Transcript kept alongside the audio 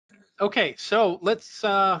Okay, so let's,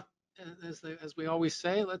 as we always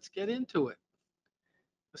say, let's get into it.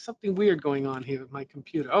 There's something weird going on here with my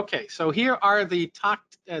computer. Okay, so here are the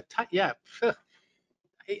yeah,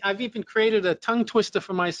 I've even created a tongue twister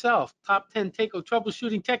for myself. Top 10 Takeo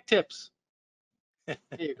troubleshooting tech tips. There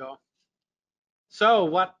you go. So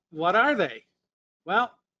what are they?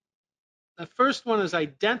 Well, the first one is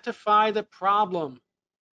identify the problem.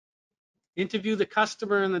 Interview the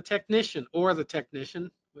customer and the technician, or the technician,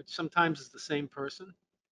 which sometimes is the same person.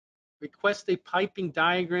 Request a piping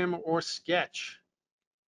diagram or sketch.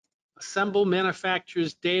 Assemble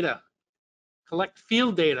manufacturer's data. Collect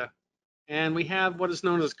field data. And we have what is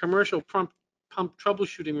known as commercial pump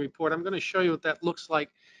troubleshooting report. I'm going to show you what that looks like.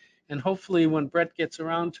 And hopefully when Brett gets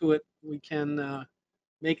around to it, we can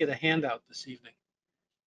make it a handout this evening.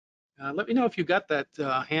 Let me know if you got that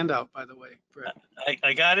handout, by the way, Brett.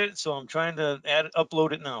 I got it, so I'm trying to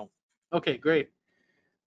upload it now. Okay, great.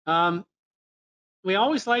 We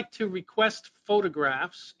always like to request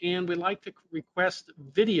photographs, and we like to request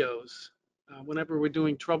videos whenever we're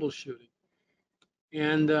doing troubleshooting.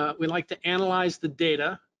 And we like to analyze the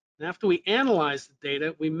data. And after we analyze the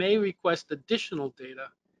data, we may request additional data.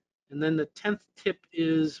 And then the 10th tip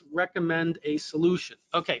is recommend a solution.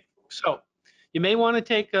 Okay, so you may want to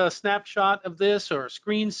take a snapshot of this or a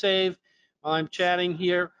screen save while I'm chatting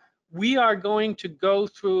here. We are going to go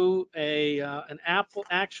through an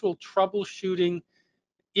actual troubleshooting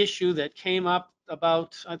issue that came up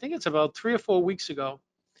about, I think it's about 3 or 4 weeks ago.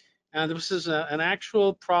 And this is an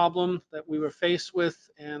actual problem that we were faced with,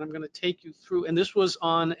 and I'm going to take you through, and this was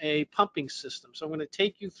on a pumping system. So I'm going to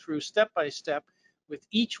take you through step by step with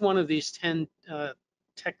each one of these 10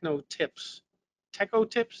 tech tips.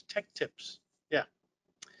 Yeah,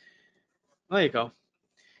 there you go.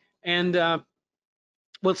 And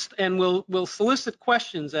we'll solicit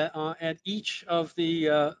questions at each of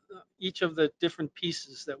the different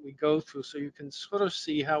pieces that we go through, so you can sort of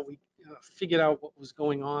see how we figured out what was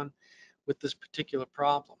going on with this particular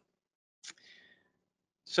problem.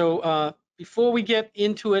 So before we get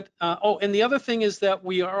into it, oh, and the other thing is that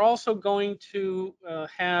we are also going to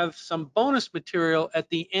have some bonus material at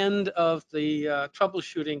the end of the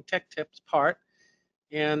troubleshooting tech tips part.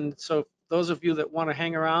 And so those of you that want to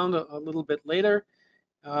hang around a little bit later,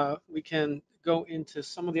 we can go into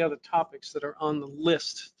some of the other topics that are on the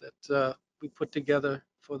list that we put together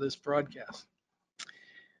for this broadcast.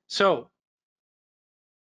 So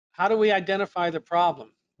how do we identify the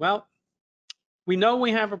problem? Well, we know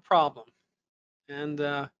we have a problem. And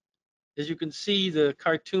as you can see, the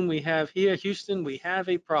cartoon we have here, Houston, we have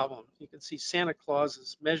a problem. You can see Santa Claus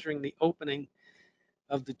is measuring the opening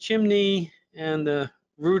of the chimney, and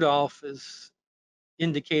Rudolph is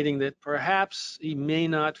indicating that perhaps he may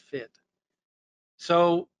not fit.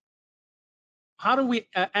 So how do we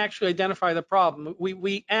actually identify the problem?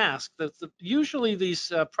 We ask that usually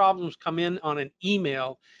these problems come in on an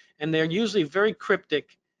email, and they're usually very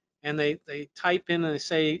cryptic, and they type in and they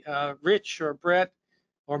say Rich or Brett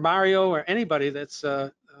or Mario or anybody that's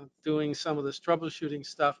doing some of this troubleshooting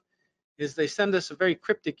stuff, is they send us a very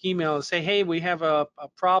cryptic email and say, hey, we have a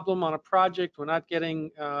problem on a project, we're not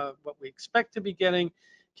getting what we expect to be getting,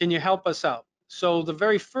 can you help us out? So the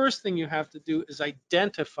very first thing you have to do is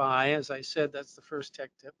identify, as I said, that's the first tech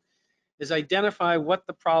tip, is identify what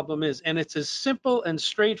the problem is. And it's as simple and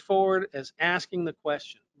straightforward as asking the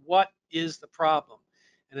question, what is the problem?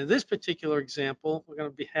 And in this particular example, we're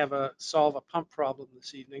going to solve a pump problem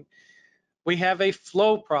this evening. We have a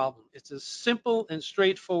flow problem. It's as simple and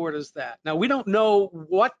straightforward as that. Now, we don't know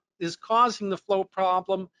what is causing the flow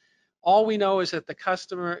problem. All we know is that the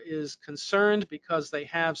customer is concerned because they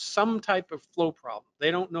have some type of flow problem. They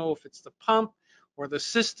don't know if it's the pump or the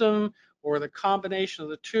system or the combination of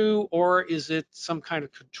the two, or is it some kind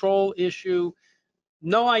of control issue?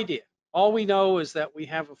 No idea. All we know is that we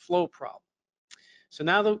have a flow problem. So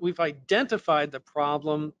now that we've identified the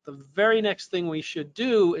problem, the very next thing we should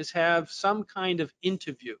do is have some kind of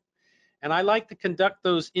interview. And I like to conduct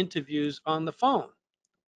those interviews on the phone.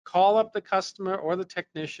 Call up the customer or the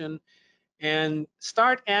technician and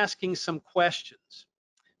start asking some questions.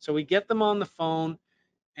 So we get them on the phone,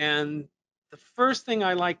 and the first thing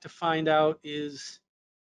I like to find out is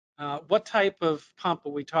what type of pump are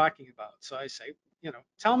we talking about? So I say,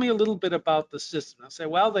 tell me a little bit about the system. I'll say,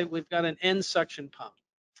 well, we've got an end suction pump,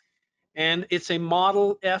 and it's a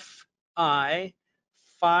model FI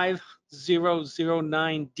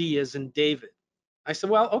 5009D as in David. I said,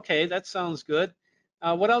 well, okay, that sounds good.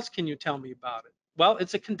 What else can you tell me about it? Well,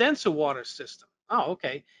 it's a condenser water system. Oh,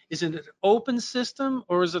 okay. Is it an open system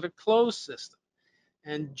or is it a closed system?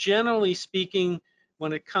 And generally speaking,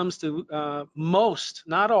 when it comes to most,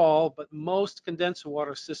 not all, but most condenser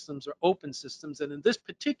water systems are open systems. And in this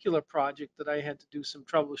particular project that I had to do some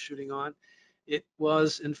troubleshooting on, it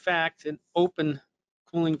was in fact an open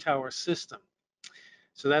cooling tower system.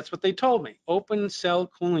 So that's what they told me, open cell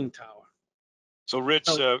cooling tower. So Rich,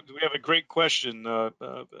 So we have a great question.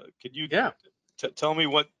 Could you yeah. tell me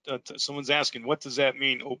what someone's asking? What does that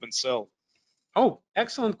mean, open cell? Oh,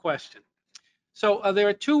 excellent question. So there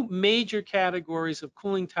are two major categories of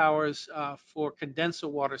cooling towers for condenser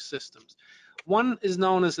water systems. One is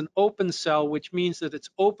known as an open cell, which means that it's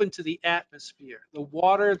open to the atmosphere. The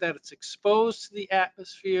water that it's exposed to the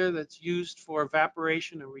atmosphere that's used for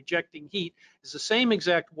evaporation and rejecting heat is the same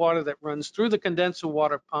exact water that runs through the condenser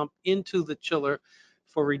water pump into the chiller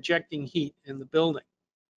for rejecting heat in the building.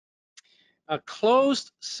 A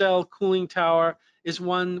closed cell cooling tower is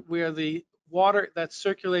one where the water that's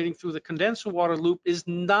circulating through the condenser water loop is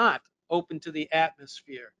not open to the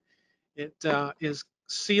atmosphere. It is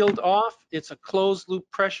sealed off. It's a closed loop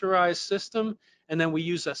pressurized system. And then we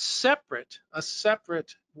use a separate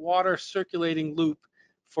water circulating loop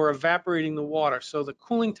for evaporating the water. So the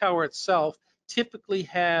cooling tower itself typically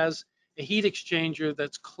has a heat exchanger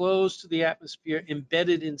that's closed to the atmosphere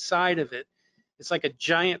embedded inside of it. It's like a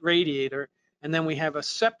giant radiator. And then we have a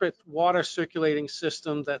separate water circulating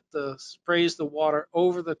system that sprays the water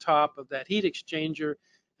over the top of that heat exchanger,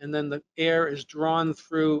 and then the air is drawn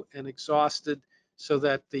through and exhausted so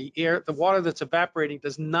that the water that's evaporating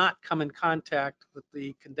does not come in contact with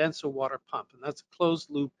the condenser water pump. And that's a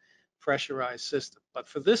closed loop pressurized system. But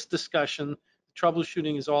for this discussion,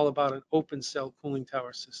 troubleshooting is all about an open cell cooling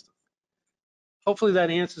tower system. Hopefully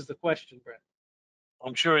that answers the question, Brett.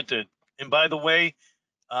 I'm sure it did. And by the way,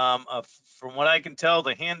 from what I can tell,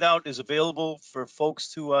 the handout is available for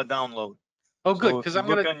folks to download. Oh, good, So if because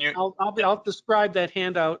you look on your, I'll describe that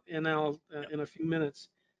handout and in a few minutes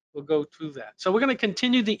we'll go through that. So we're going to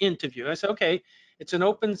continue the interview. I said, okay, it's an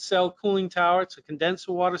open cell cooling tower. It's a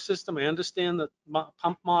condenser water system. I understand the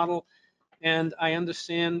pump model, and I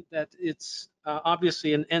understand that it's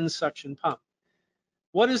obviously an end suction pump.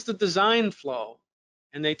 What is the design flow?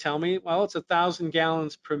 And they tell me, well, it's 1,000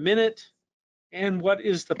 gallons per minute. And what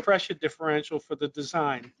is the pressure differential for the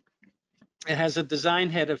design? It has a design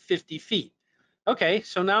head of 50 feet. Okay,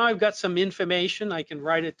 so now I've got some information. I can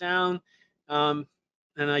write it down. And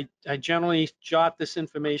I generally jot this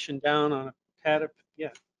information down on a pad of, yeah,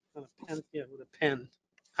 on a pen, yeah, with a pen.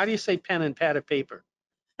 How do you say pen and pad of paper?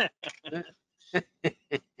 You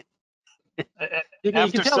can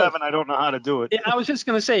after tell it. 7, I don't know how to do it. I was just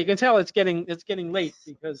going to say, you can tell it's getting late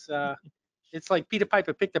because it's like Peter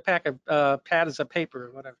Piper picked a pack of pads of paper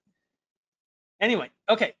or whatever. Anyway,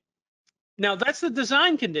 okay. Now that's the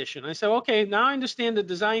design condition. I said, okay, now I understand the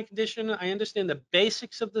design condition. I understand the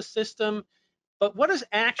basics of the system, but what is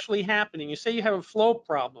actually happening? You say you have a flow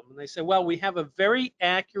problem, and they say, well, we have a very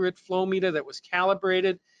accurate flow meter that was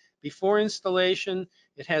calibrated before installation.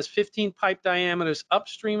 It has 15 pipe diameters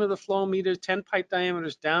upstream of the flow meter, 10 pipe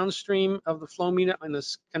diameters downstream of the flow meter, and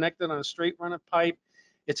it's connected on a straight run of pipe.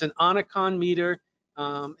 It's an Onicon meter.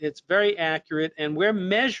 It's very accurate, and we're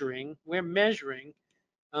measuring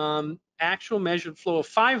actual measured flow of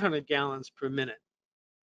 500 gallons per minute.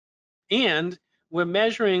 And we're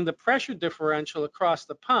measuring the pressure differential across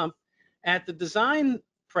the pump at the design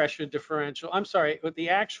pressure differential. I'm sorry, with the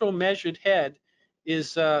actual measured head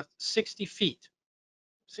is 60 feet.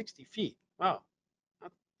 60 feet. Wow,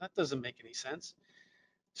 that doesn't make any sense.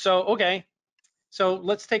 So, okay, so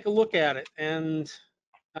let's take a look at it. And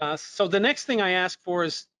so the next thing I ask for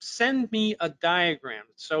is send me a diagram.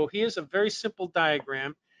 So here's a very simple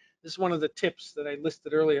diagram. This is one of the tips that I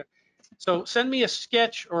listed earlier. So send me a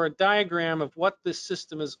sketch or a diagram of what this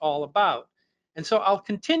system is all about. And so I'll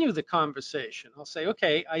continue the conversation. I'll say,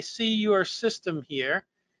 okay, I see your system here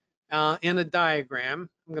in a diagram.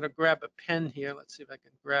 I'm going to grab a pen here. Let's see if I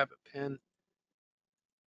can grab a pen.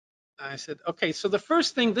 I said, okay, so the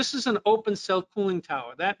first thing, this is an open cell cooling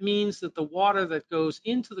tower. That means that the water that goes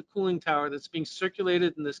into the cooling tower that's being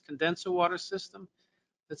circulated in this condenser water system.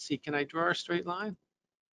 Let's see, can I draw a straight line?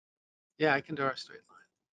 Yeah, I can draw a straight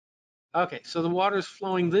line. Okay, so the water is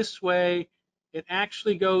flowing this way. It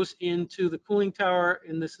actually goes into the cooling tower,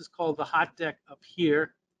 and this is called the hot deck up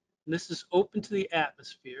here. And this is open to the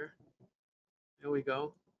atmosphere. There we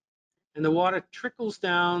go. And the water trickles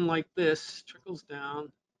down like this, trickles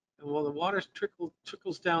down. And while the water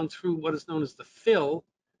trickles down through what is known as the fill,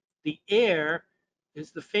 the air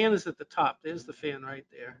the fan is at the top. There's the fan right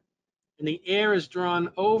there. And the air is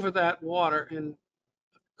drawn over that water and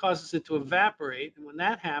causes it to evaporate. And when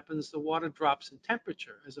that happens, the water drops in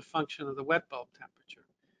temperature as a function of the wet bulb temperature.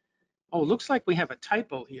 Oh, it looks like we have a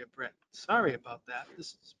typo here, Brett. Sorry about that. This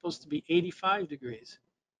is supposed to be 85 degrees.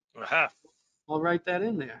 Aha. I'll write that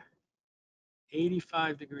in there.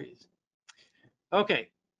 85 degrees. Okay,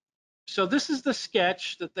 so this is the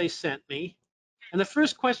sketch that they sent me. And the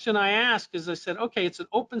first question I asked is I said, okay, it's an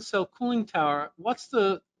open cell cooling tower. What's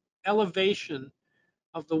the elevation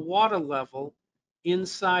of the water level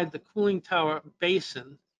inside the cooling tower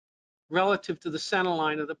basin relative to the center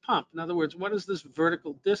line of the pump? In other words, what is this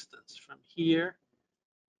vertical distance from here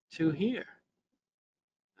to here?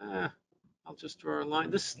 I'll just draw a line.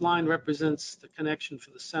 This line represents the connection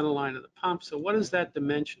for the center line of the pump. So what is that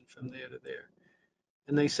dimension from there to there?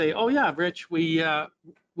 And they say, oh yeah, Rich, we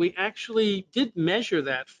actually did measure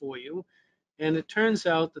that for you. And it turns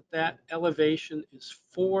out that that elevation is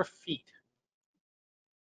 4 feet.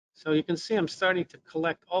 So you can see I'm starting to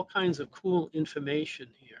collect all kinds of cool information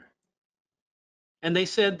here. And they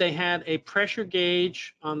said they had a pressure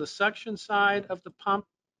gauge on the suction side of the pump,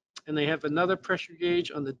 and they have another pressure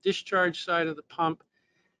gauge on the discharge side of the pump,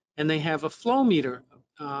 and they have a flow meter.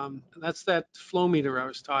 That's that flow meter I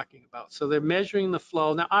was talking about. So they're measuring the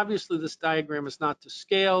flow. Now, obviously, this diagram is not to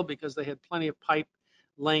scale because they had plenty of pipe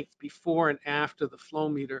length before and after the flow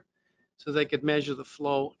meter, so they could measure the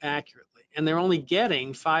flow accurately. And they're only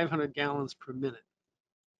getting 500 gallons per minute.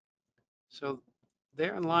 So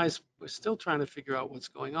therein lies, we're still trying to figure out what's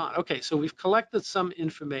going on. Okay, so we've collected some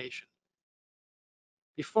information.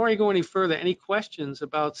 Before I go any further, any questions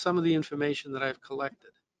about some of the information that I've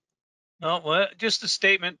collected? No, well, just a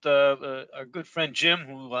statement. Our good friend Jim,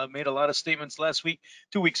 who made a lot of statements last week,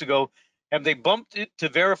 2 weeks ago, have they bumped it to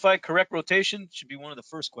verify correct rotation? Should be one of the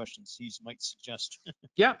first questions he might suggest.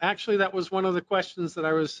 Yeah, actually, that was one of the questions that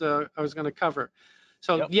I was going to cover.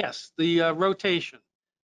 So Yep. yes, the rotation.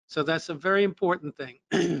 So that's a very important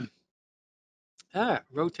thing.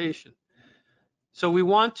 Rotation. So we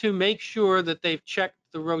want to make sure that they've checked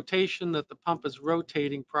the rotation, that the pump is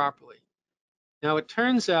rotating properly. Now it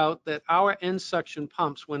turns out that our end suction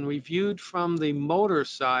pumps, when reviewed from the motor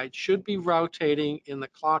side, should be rotating in the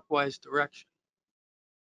clockwise direction.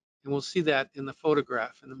 And we'll see that in the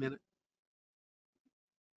photograph in a minute.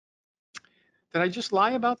 Did I just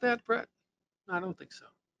lie about that, Brett? I don't think so.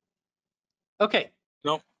 Okay.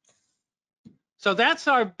 Nope. So that's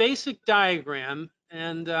our basic diagram.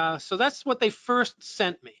 And so that's what they first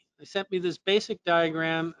sent me. They sent me this basic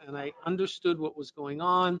diagram and I understood what was going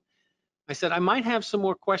on. I said, I might have some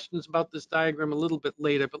more questions about this diagram a little bit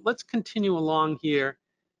later, but let's continue along here.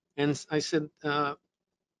 And I said, the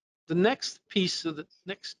next piece of the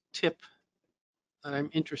next tip that I'm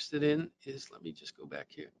interested in is, let me just go back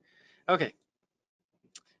here. Okay.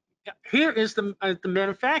 Here is the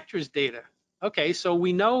manufacturer's data. Okay, so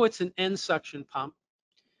we know it's an end suction pump.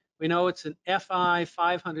 We know it's an FI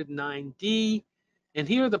 509D, and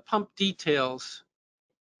here are the pump details.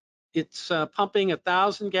 It's pumping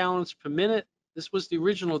 1,000 gallons per minute. This was the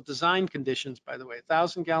original design conditions, by the way,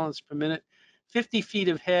 1,000 gallons per minute, 50 feet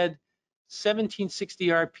of head, 1760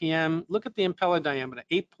 RPM. Look at the impeller diameter,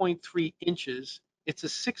 8.3 inches. It's a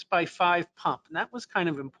 6x5 pump, and that was kind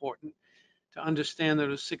of important to understand that it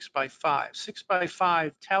was 6x5.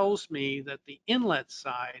 6x5 tells me that the inlet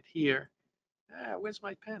side here, where's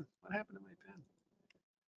my pen? What happened to my pen?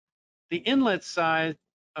 The inlet side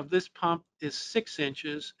of this pump is 6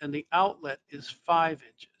 inches and the outlet is 5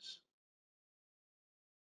 inches.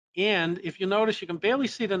 And if you notice, you can barely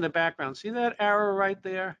see it in the background. See that arrow right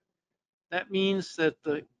there? That means that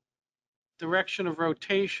the direction of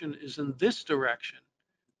rotation is in this direction,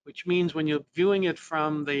 which means when you're viewing it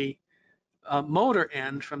from the motor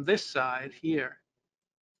end, from this side here,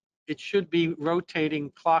 it should be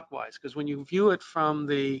rotating clockwise, because when you view it from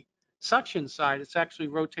the suction side, it's actually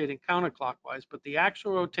rotating counterclockwise, but the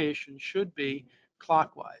actual rotation should be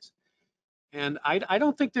clockwise. And I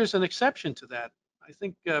don't think there's an exception to that. I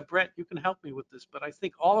think, Brett, you can help me with this, but I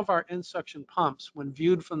think all of our end suction pumps, when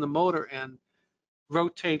viewed from the motor end,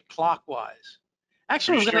 rotate clockwise.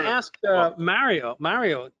 Actually, I Pretty was going sure. to ask Well,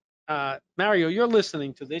 Mario. Mario, you're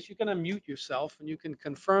listening to this. You can unmute yourself and you can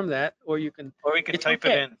confirm that, or you can. or we can It's type it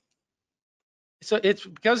okay. in. So it's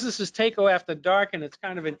because this is Takeo After Dark and it's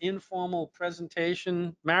kind of an informal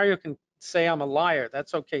presentation. Mario can say I'm a liar.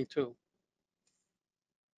 That's okay too.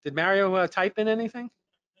 Did Mario type in anything?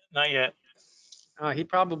 Not yet. He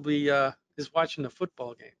probably is watching the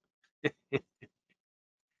football game.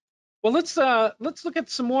 Well, let's look at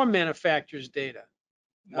some more manufacturers' data.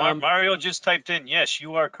 Mario just typed in, yes,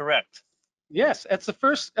 you are correct. Yes, that's the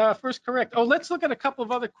first correct. Oh, let's look at a couple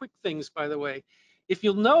of other quick things, by the way. If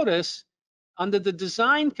you'll notice, under the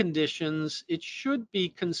design conditions, it should be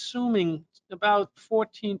consuming about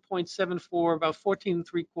 14.74, about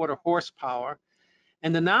 14.75 horsepower,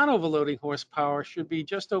 and the non-overloading horsepower should be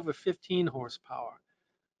just over 15 horsepower.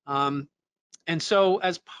 And so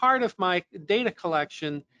as part of my data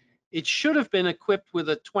collection, it should have been equipped with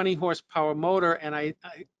a 20 horsepower motor, and I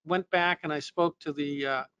went back and I spoke to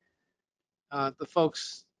the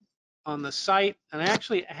folks on the site, and I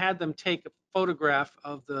actually had them take a photograph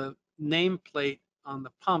of the nameplate on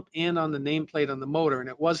the pump and on the nameplate on the motor, and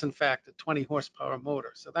it was in fact a 20 horsepower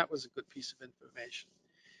motor. So that was a good piece of information.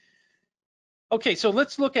 Okay, so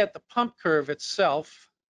let's look at the pump curve itself.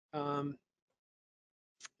 Let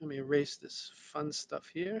me erase this fun stuff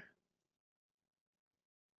here.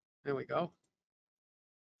 There we go.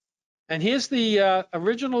 And here's the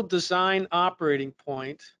original design operating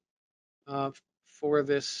point for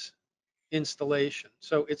this installation.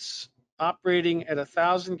 So it's operating at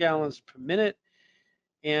 1,000 gallons per minute.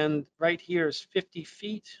 And right here is 50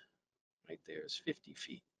 feet. Right there is 50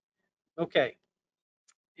 feet. Okay.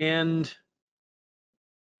 And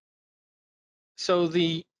so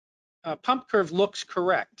the pump curve looks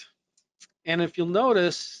correct. And if you'll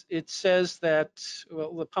notice, it says that,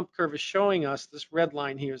 well, the pump curve is showing us, this red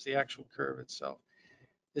line here is the actual curve itself,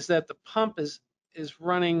 is that the pump is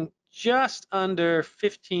running just under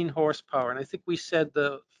 15 horsepower. And I think we said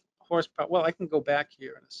the horsepower, well, I can go back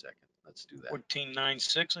here in a second. Let's do that.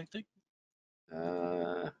 14.96, I think.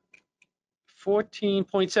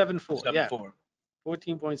 14.74, yeah. 74.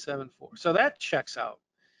 14.74. So that checks out.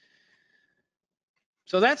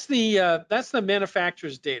 So that's the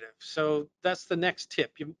manufacturer's data. So that's the next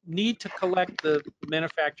tip. You need to collect the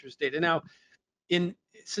manufacturer's data. Now,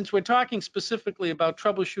 since we're talking specifically about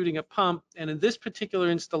troubleshooting a pump, and in this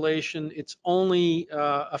particular installation, it's only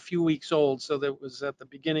a few weeks old, so that was at the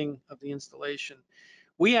beginning of the installation.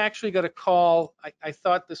 We actually got a call. I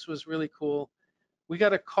thought this was really cool. We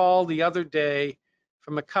got a call the other day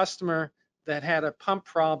from a customer that had a pump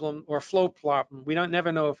problem or a flow problem. We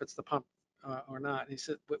never know if it's the pump or not. He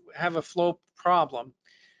said, we have a flow problem.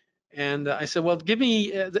 And I said, well, give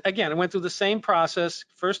me, again, I went through the same process.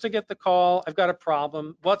 First I get the call, I've got a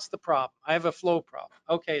problem. What's the problem? I have a flow problem.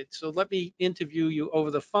 Okay, so let me interview you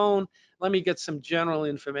over the phone. Let me get some general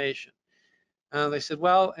information. They said,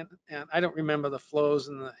 well, and I don't remember the flows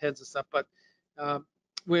and the heads and stuff, but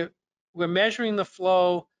we're measuring the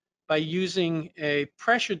flow by using a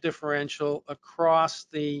pressure differential across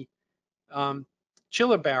the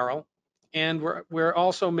chiller barrel, and we're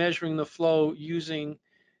also measuring the flow using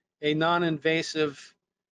a non-invasive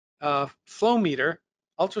flow meter,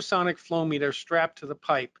 ultrasonic flow meter strapped to the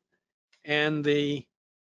pipe, and the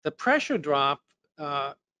pressure drop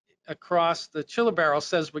across the chiller barrel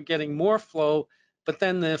says we're getting more flow, but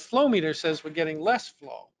then the flow meter says we're getting less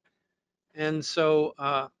flow. And so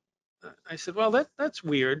I said, well, that's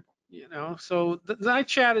weird, you know. So then I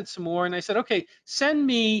chatted some more, and I said, okay, send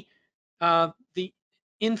me the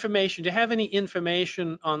information. Do you have any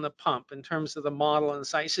information on the pump in terms of the model and the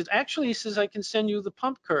size? He said, actually, he says, I can send you the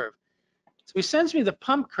pump curve. So he sends me the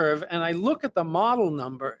pump curve, and I look at the model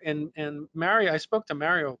number, and Mario, I spoke to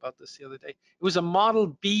Mario about this the other day. It was a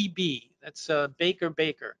model BB. That's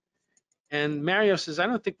Baker. And Mario says, I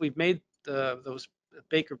don't think we've made those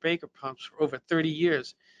Baker pumps for over 30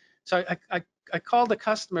 years. So I called the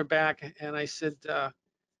customer back, and I said,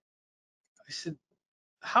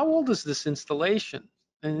 how old is this installation?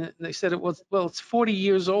 And they said, well, it's 40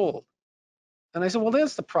 years old. And I said, well,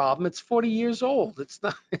 there's the problem. It's 40 years old. It's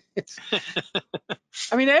not,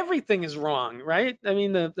 I mean, everything is wrong, right? I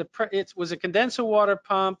mean, it was a condenser water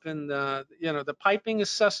pump, and the piping is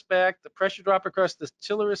suspect. The pressure drop across the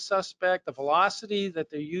chiller is suspect. The velocity that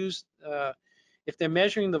they used, if they're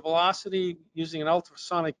measuring the velocity using an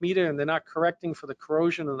ultrasonic meter and they're not correcting for the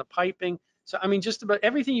corrosion of the piping. So, I mean, just about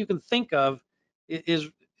everything you can think of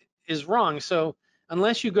is wrong. So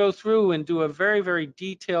unless you go through and do a very, very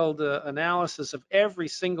detailed analysis of every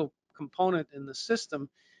single component in the system,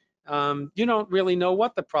 you don't really know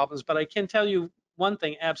what the problem is. But I can tell you one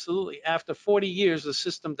thing, absolutely. After 40 years, the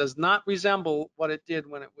system does not resemble what it did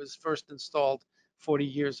when it was first installed 40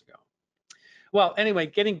 years ago. Well, anyway,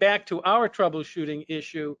 getting back to our troubleshooting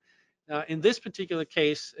issue, in this particular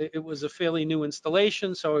case, it was a fairly new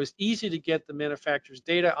installation, so it was easy to get the manufacturer's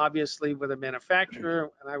data, obviously, with a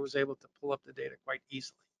manufacturer, and I was able to pull up the data quite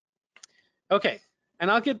easily. Okay,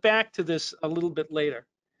 and I'll get back to this a little bit later.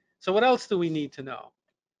 So what else do we need to know?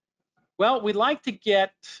 Well, we'd like to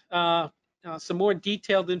get some more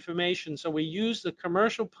detailed information, so we use the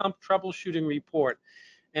commercial pump troubleshooting report.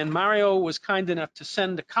 And Mario was kind enough to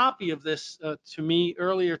send a copy of this to me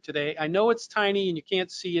earlier today. I know it's tiny and you can't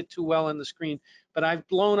see it too well on the screen, but I've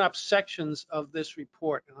blown up sections of this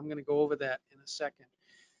report, and I'm going to go over that in a second.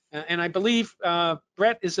 And I believe,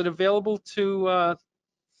 Brett, is it available to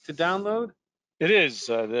download? It is.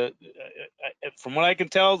 From what I can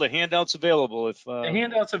tell, the handout's available. If The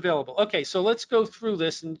handout's available. Okay, so let's go through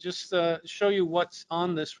this and just show you what's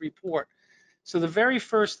on this report. So the very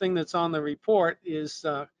first thing that's on the report is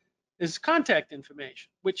contact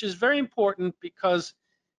information, which is very important because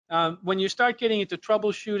when you start getting into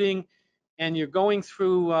troubleshooting and you're going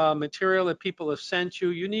through material that people have sent you,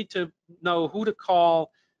 you need to know who to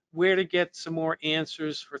call, where to get some more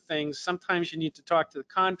answers for things. Sometimes you need to talk to the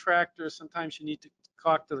contractor, sometimes you need to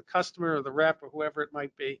talk to the customer or the rep or whoever it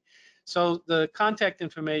might be. So the contact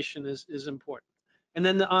information is important. And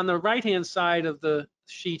then on the right-hand side of the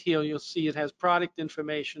sheet here, you'll see it has product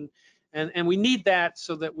information. And we need that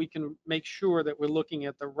so that we can make sure that we're looking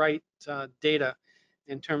at the right data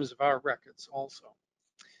in terms of our records also.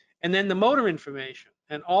 And then the motor information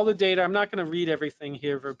and all the data. I'm not going to read everything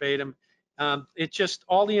here verbatim. It's just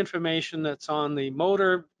all the information that's on the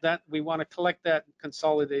motor that we want to collect that and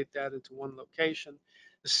consolidate that into one location.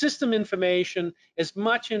 The system information, as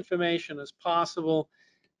much information as possible.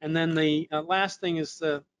 And then the last thing is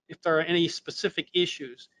if there are any specific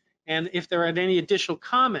issues and if there are any additional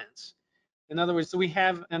comments. In other words, do we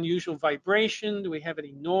have unusual vibration? Do we have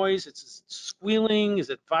any noise? It's squealing? Is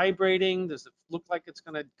it vibrating? Does it look like it's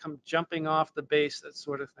going to come jumping off the base? That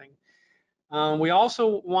sort of thing. We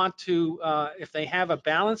also want to, if they have a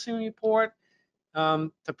balancing report,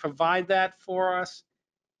 to provide that for us,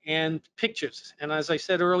 and pictures. And as I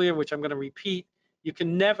said earlier, which I'm going to repeat, you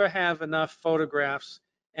can never have enough photographs.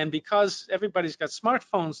 And because everybody's got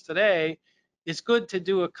smartphones today, it's good to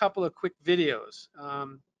do a couple of quick videos.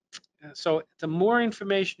 So the more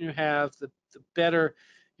information you have, the better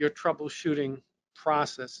your troubleshooting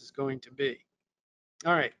process is going to be.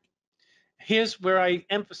 All right, here's where I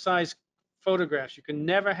emphasize photographs. You can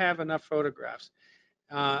never have enough photographs.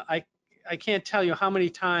 I can't tell you how many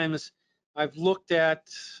times I've looked at,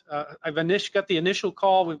 I've got the initial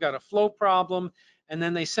call, we've got a flow problem, and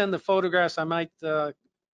then they send the photographs. I might,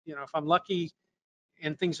 if I'm lucky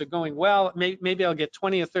and things are going well, maybe I'll get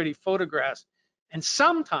 20 or 30 photographs. And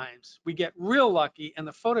sometimes we get real lucky and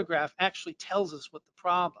the photograph actually tells us what the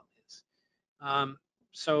problem is.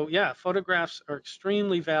 So yeah, photographs are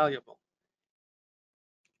extremely valuable.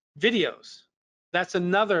 Videos, that's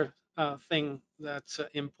another thing that's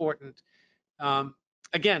important.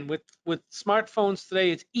 Again, with smartphones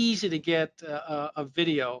today, it's easy to get a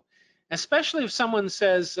video, especially if someone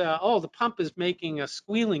says, oh, the pump is making a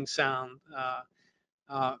squealing sound,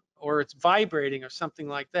 or it's vibrating or something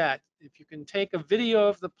like that. If you can take a video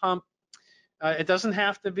of the pump, it doesn't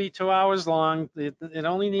have to be 2 hours long. It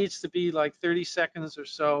only needs to be like 30 seconds or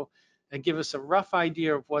so and give us a rough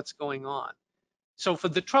idea of what's going on. So for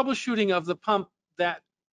the troubleshooting of the pump that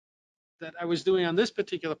I was doing on this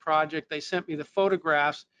particular project, they sent me the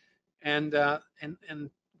photographs, and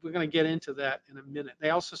we're going to get into that in a minute. They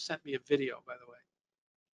also sent me a video, by the way.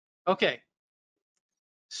 Okay,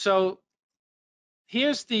 so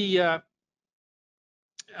here's the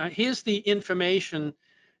information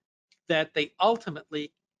that they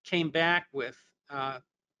ultimately came back with.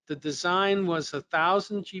 The design was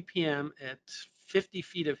 1,000 GPM at 50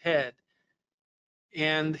 feet of head.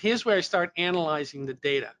 And here's where I start analyzing the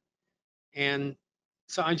data. And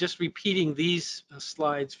so I'm just repeating these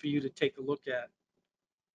slides for you to take a look at.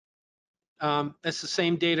 That's the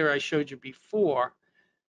same data I showed you before.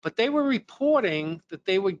 But they were reporting that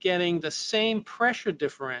they were getting the same pressure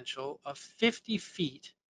differential of 50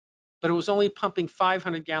 feet, but it was only pumping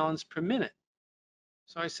 500 gallons per minute.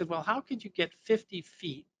 So I said, well, how could you get 50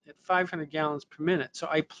 feet at 500 gallons per minute? So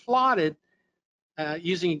I plotted,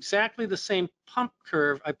 using exactly the same pump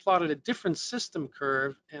curve, I plotted a different system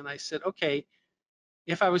curve, and I said, okay,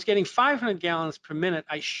 if I was getting 500 gallons per minute,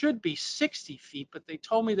 I should be 60 feet, but they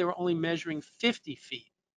told me they were only measuring 50 feet.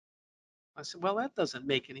 I said, well, that doesn't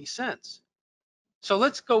make any sense. So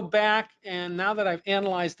let's go back, and now that I've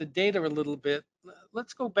analyzed the data a little bit,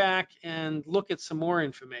 let's go back and look at some more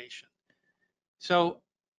information. So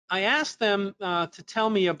I asked them to tell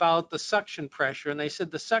me about the suction pressure, and they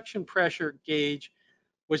said the suction pressure gauge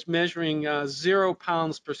was measuring 0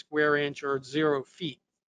 pounds per square inch, or 0 feet.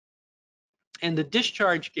 And the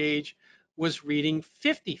discharge gauge was reading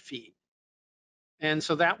 50 feet. And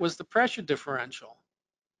so that was the pressure differential.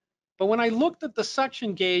 But when I looked at the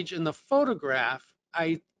suction gauge in the photograph,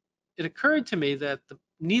 it occurred to me that the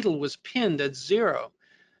needle was pinned at 0.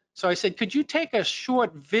 So I said, could you take a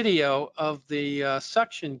short video of the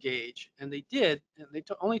suction gauge? And they did, and they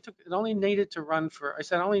only needed to run for, I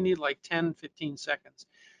said, I only need like 10, 15 seconds.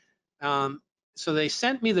 So they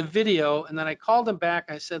sent me the video, and then I called them back.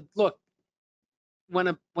 I said, look, when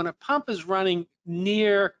a pump is running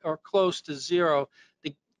near or close to zero,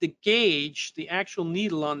 the gauge, the actual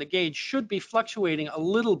needle on the gauge should be fluctuating a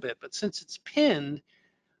little bit, but since it's pinned,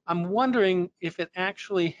 I'm wondering if it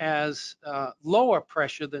actually has lower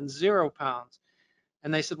pressure than 0 pounds.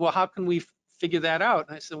 And they said, well, how can we figure that out?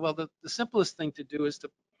 And I said, well, the simplest thing to do is to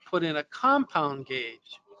put in a compound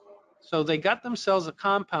gauge. So they got themselves a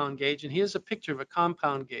compound gauge, and here's a picture of a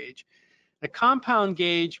compound gauge. A compound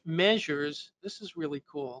gauge measures, this is really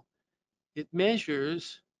cool, it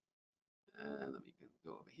measures, let me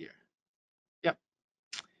go over here. Yep,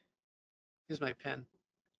 here's my pen.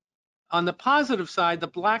 On the positive side, the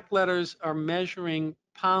black letters are measuring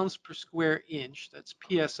pounds per square inch, that's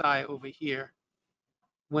PSI over here,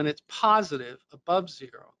 when it's positive, above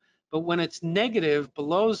 0. But when it's negative,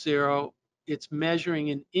 below 0, it's measuring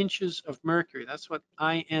in inches of mercury. That's what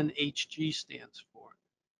INHG stands for.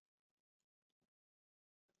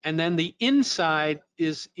 And then the inside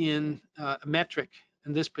is in metric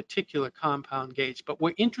in this particular compound gauge. But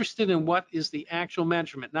we're interested in what is the actual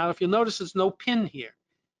measurement. Now, if you'll notice, there's no pin here.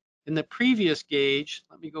 In the previous gauge,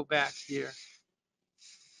 let me go back here.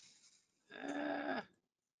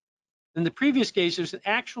 In the previous gauge, there's an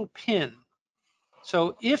actual pin.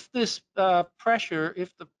 So if this pressure,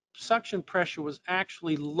 if the suction pressure was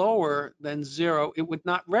actually lower than 0, it would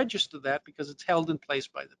not register that because it's held in place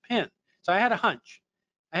by the pin. So I had a hunch.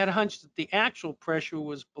 I had a hunch that the actual pressure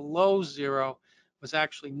was below 0, was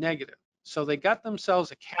actually negative. So they got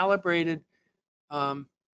themselves a calibrated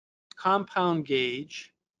compound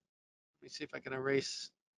gauge. Let me see if I can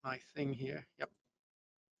erase my thing here. Yep.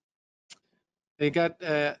 They got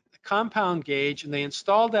a compound gauge, and they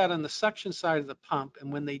installed that on the suction side of the pump.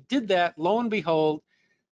 And when they did that, lo and behold,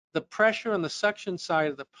 the pressure on the suction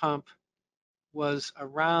side of the pump was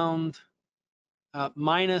around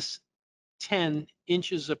minus 10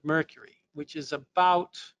 inches of mercury, which is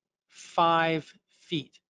about 5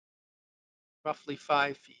 feet, roughly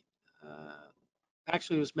 5 feet.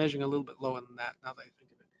 Actually, it was measuring a little bit lower than that, now that I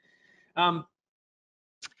think of it.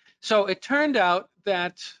 So it turned out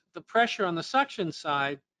that the pressure on the suction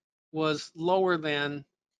side was lower than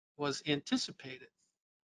was anticipated.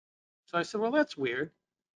 So I said, well, that's weird.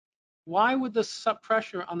 Why would the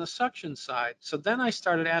pressure on the suction side? So then I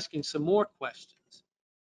started asking some more questions.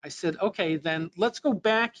 I said, okay, then let's go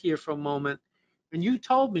back here for a moment. And you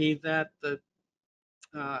told me that the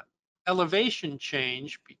elevation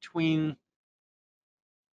change between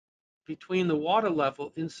the water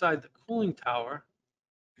level inside the cooling tower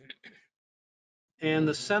and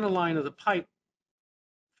the center line of the pipe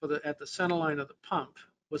at the center line of the pump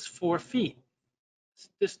was 4 feet. Its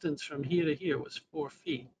distance from here to here was 4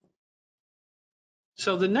 feet.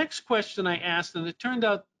 So the next question I asked, and it turned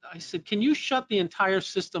out, I said, can you shut the entire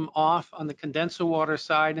system off on the condenser water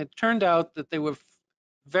side? And it turned out that they were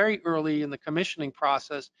very early in the commissioning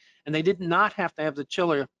process, and they did not have to have the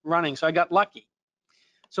chiller running. So I got lucky.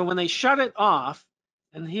 So when they shut it off,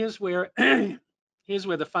 and here's where here's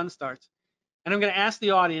where the fun starts. And I'm going to ask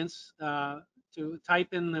the audience to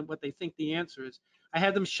type in what they think the answer is. I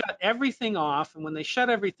had them shut everything off, and when they shut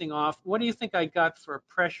everything off, what do you think I got for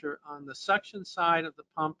pressure on the suction side of the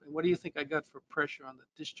pump, and what do you think I got for pressure on the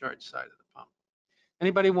discharge side of the pump?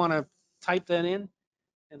 Anybody want to type that in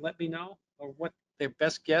and let me know, or what their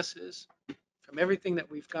best guess is from everything that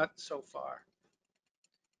we've got so far?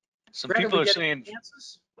 Some Brett, people we are get saying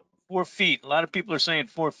answers? 4 feet. A lot of people are saying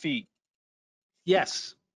 4 feet.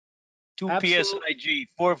 Yes, 2 absolutely PSIG,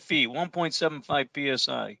 4 feet, 1.75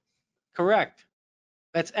 PSI. correct.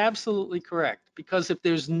 That's absolutely correct. Because if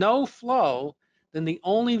there's no flow, then the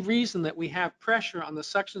only reason that we have pressure on the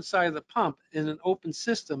suction side of the pump in an open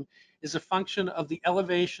system is a function of the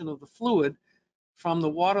elevation of the fluid from the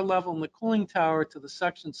water level in the cooling tower to the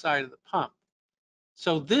suction side of the pump.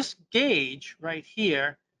 So this gauge right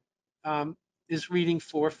here is reading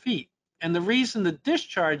 4 feet. And the reason the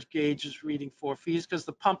discharge gauge is reading 4 feet is because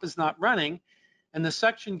the pump is not running, and the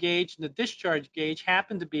suction gauge and the discharge gauge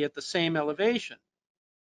happen to be at the same elevation.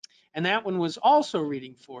 And that one was also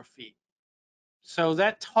reading 4 feet. So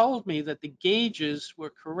that told me that the gauges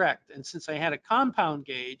were correct. And since I had a compound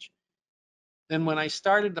gauge, then when I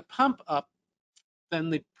started the pump up, then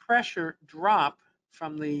the pressure drop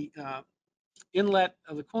from the inlet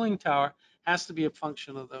of the cooling tower has to be a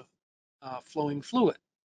function of the flowing fluid.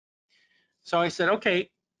 So I said, okay,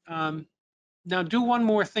 now do one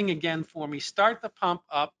more thing again for me. Start the pump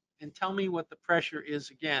up and tell me what the pressure is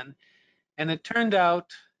again. And it turned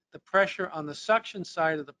out the pressure on the suction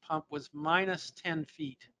side of the pump was minus 10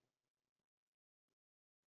 feet.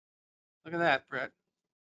 Look at that, Brett.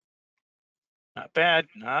 Not bad,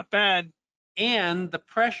 not bad. And the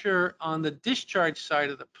pressure on the discharge side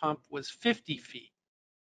of the pump was 50 feet.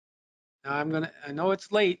 Now I know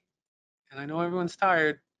it's late and I know everyone's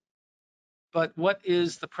tired, but what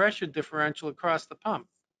is the pressure differential across the pump?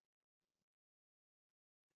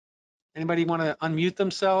 Anybody want to unmute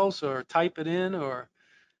themselves or type it in or?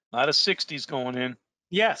 A lot of 60s going in.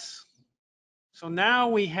 Yes. So now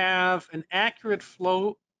we have an accurate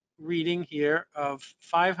flow reading here of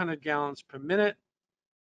 500 gallons per minute,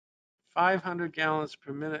 500 gallons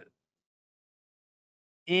per minute,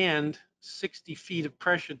 and 60 feet of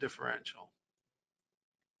pressure differential.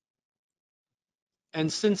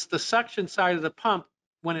 And since the suction side of the pump,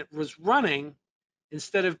 when it was running,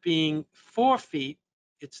 instead of being 4 feet,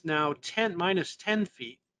 it's now minus 10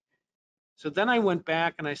 feet. So then I went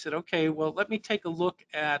back and I said, okay, well, let me take a look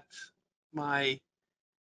at my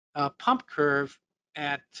pump curve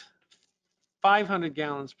at 500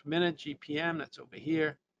 gallons per minute, GPM, that's over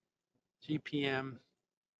here, GPM.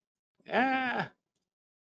 That's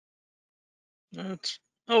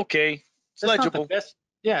okay. It's That's not the legible. best.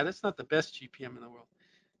 Yeah, that's not the best GPM in the world.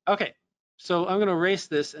 Okay, so I'm going to erase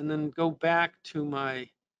this and then go back to my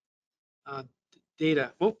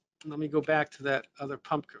data. Whoop, let me go back to that other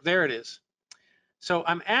pump curve. There it is. So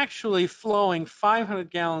I'm actually flowing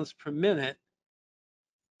 500 gallons per minute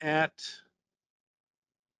at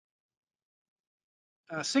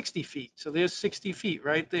 60 feet. So there's 60 feet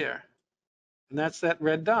right there. And that's that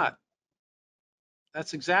red dot.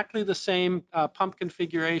 That's exactly the same pump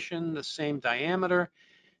configuration, the same diameter,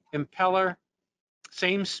 impeller,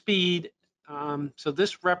 same speed. So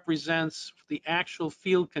this represents the actual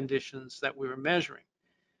field conditions that we were measuring.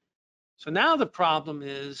 So now the problem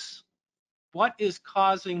is, what is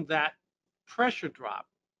causing that pressure drop?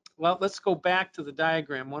 Well, let's go back to the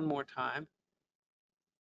diagram one more time.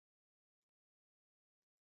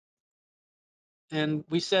 And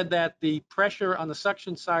we said that the pressure on the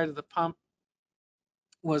suction side of the pump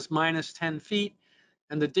was minus 10 feet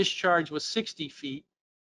and the discharge was 60 feet.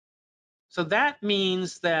 So that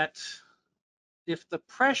means that if the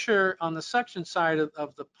pressure on the suction side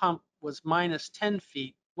of the pump was minus 10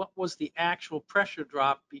 feet, what was the actual pressure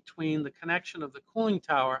drop between the connection of the cooling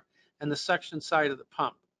tower and the suction side of the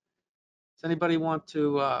pump? Does anybody want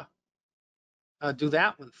to do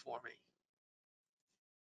that one for me?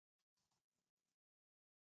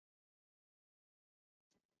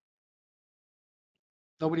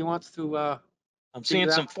 Nobody wants to I'm figure seeing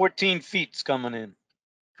that some one? 14 feet coming in.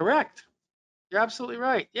 Correct. You're absolutely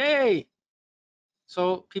right. Yay.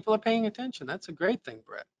 So people are paying attention. That's a great thing,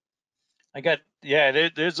 Brett.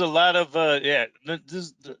 There's a lot of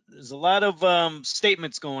there's a lot of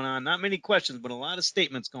statements going on. Not many questions, but a lot of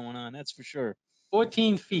statements going on. That's for sure.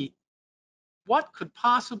 14 feet. What could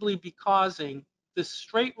possibly be causing this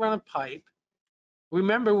straight run of pipe?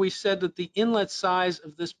 Remember, we said that the inlet size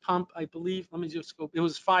of this pump, I believe, let me just go, it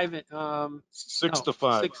was 6 no, to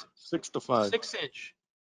 5. 6 to 5. 6 inch.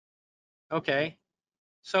 Okay.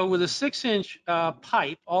 So with a 6 inch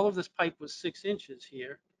pipe, all of this pipe was 6 inches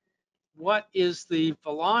here. What is the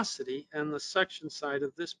velocity and the suction side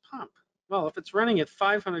of this pump? Well, if it's running at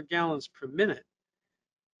 500 gallons per minute,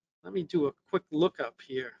 let me do a quick lookup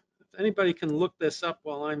here. If anybody can look this up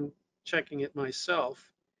while I'm checking it myself.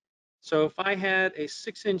 So if I had a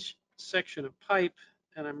 6 inch section of pipe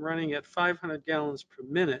and I'm running at 500 gallons per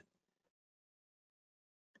minute,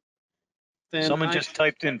 then Someone just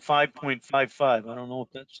typed in 5.55. I don't know if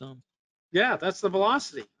that's yeah, that's the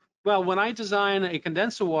velocity. Well, when I design a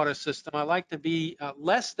condenser water system, I like to be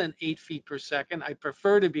less than 8 feet per second. I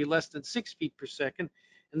prefer to be less than 6 feet per second.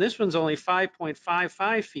 And this one's only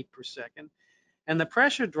 5.55 feet per second. And the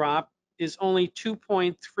pressure drop is only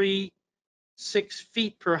 2.36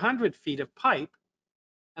 feet per 100 feet of pipe.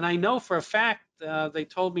 And I know for a fact, they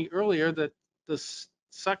told me earlier that the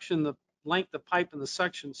suction, the length of pipe in the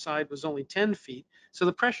suction side was only 10 feet. So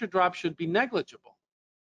the pressure drop should be negligible.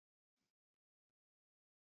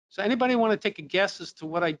 So anybody want to take a guess as to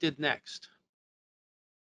what I did next?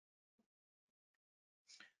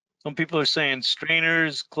 some people are saying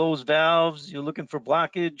strainers, closed valves. You're looking for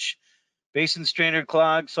blockage, basin strainer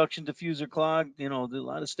clog, suction diffuser clog. You know, a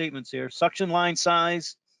lot of statements here. Suction line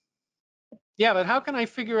size. Yeah, but how can I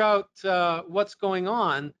figure out what's going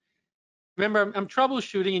on? Remember, I'm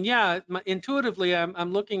troubleshooting, and yeah, intuitively,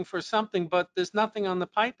 I'm looking for something, but there's nothing on the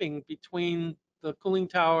piping between the cooling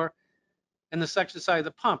tower and the suction side of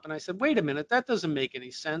the pump. And I said, wait a minute, that doesn't make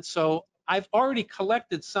any sense. So I've already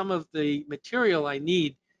collected some of the material I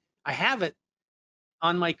need. I have it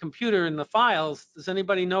on my computer in the files. Does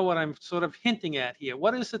anybody know what I'm sort of hinting at here?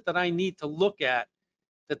 What is it that I need to look at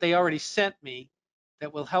that they already sent me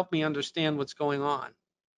that will help me understand what's going on?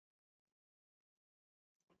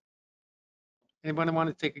 Anybody want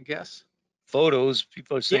to take a guess? Photos.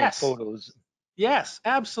 People are saying Yes. photos. Yes,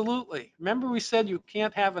 absolutely. Remember we said you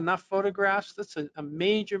can't have enough photographs? That's a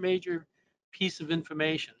major, major piece of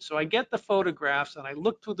information. So I get the photographs and I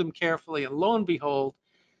look through them carefully, and lo and behold,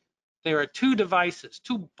 there are two devices,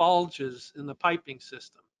 two bulges in the piping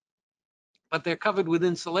system, but they're covered with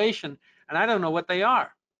insulation and I don't know what they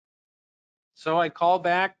are. So I call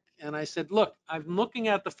back and I said, look, I'm looking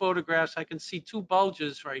at the photographs. I can see two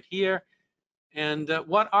bulges right here. And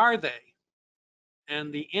what are they?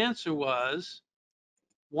 And the answer was,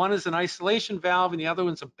 one is an isolation valve and the other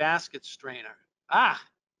one's a basket strainer. Ah,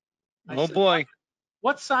 I Oh said, boy.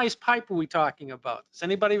 what size pipe are we talking about? Does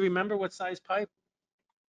anybody remember what size pipe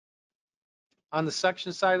on the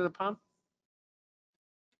suction side of the pump?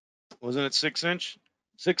 Wasn't it 6 inch?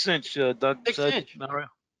 6 inch, Doug Six said, inch. Mario.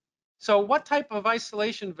 So what type of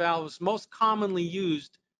isolation valve is most commonly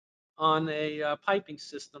used on a piping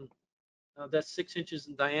system that's 6 inches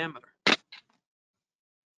in diameter?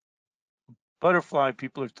 Butterfly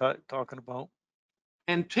people are talking about.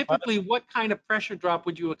 And typically, what kind of pressure drop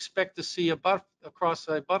would you expect to see across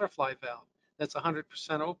a butterfly valve that's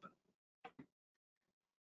 100% open?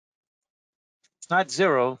 Not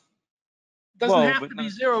zero. Doesn't Low, have but to be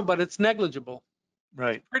not zero, but it's negligible. It's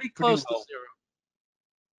right. pretty Pretty close to low. zero.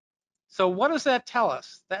 So what does that tell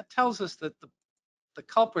us? That tells us that the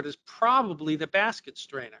culprit is probably the basket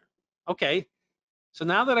strainer. Okay, so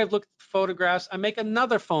now that I've looked at the photographs, I make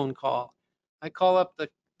another phone call. I call up the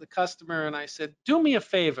customer and I said, do me a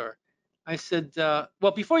favor. I said,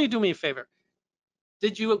 well, before you do me a favor,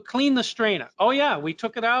 did you clean the strainer? Oh yeah, we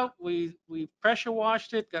took it out, we pressure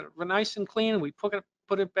washed it, got it nice and clean, and we put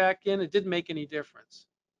it back in. It didn't make any difference.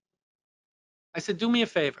 I said, do me a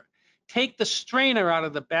favor. Take the strainer out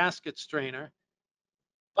of the basket strainer,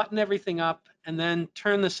 button everything up, and then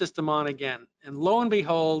turn the system on again. And lo and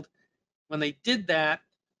behold, when they did that,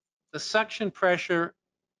 the suction pressure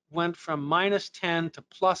went from -10 to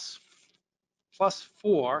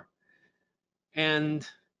 +4. And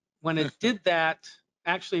when it did that,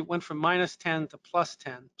 actually it went from -10 to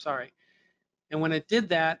 +10, sorry. And when it did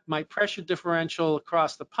that, my pressure differential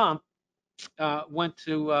across the pump went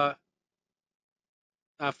to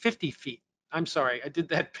 50 feet. I'm sorry, I did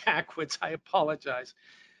that backwards. I apologize.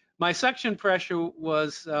 My suction pressure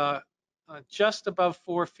was just above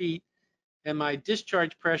 4 feet, and my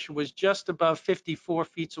discharge pressure was just above 54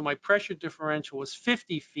 feet. So my pressure differential was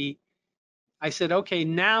 50 feet. I said, okay,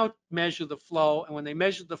 now measure the flow. And when they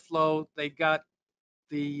measured the flow, they got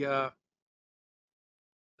the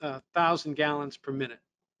 1,000 gallons per minute.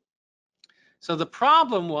 So the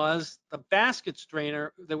problem was the basket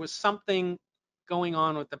strainer. There was something going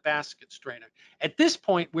on with the basket strainer. At this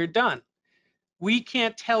point, we're done. We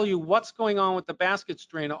can't tell you what's going on with the basket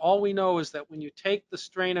strainer. All we know is that when you take the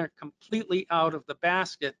strainer completely out of the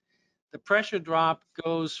basket, the pressure drop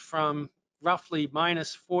goes from roughly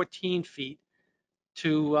 -14 feet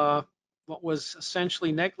to what was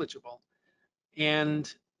essentially negligible.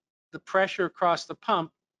 And the pressure across the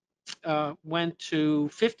pump went to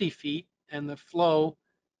 50 feet and the flow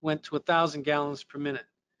went to 1,000 gallons per minute.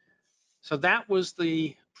 So that was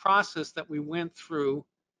the process that we went through.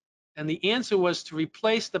 And the answer was to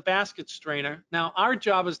replace the basket strainer. Now, our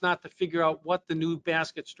job is not to figure out what the new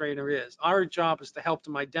basket strainer is. Our job is to help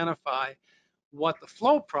them identify what the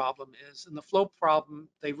flow problem is. And the flow problem,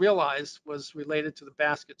 they realized, was related to the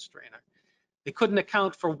basket strainer. They couldn't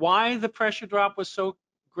account for why the pressure drop was so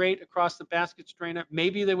great across the basket strainer.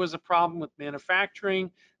 Maybe there was a problem with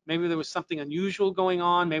manufacturing. Maybe there was something unusual going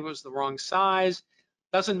on. Maybe it was the wrong size.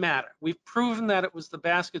 Doesn't matter. We've proven that it was the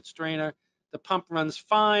basket strainer. The pump runs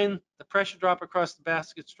fine. The pressure drop across the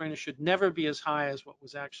basket strainer should never be as high as what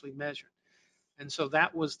was actually measured. And so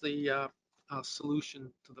that was the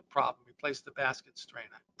solution to the problem. Replace the basket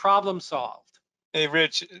strainer. Problem solved. Hey,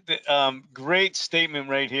 Rich, great statement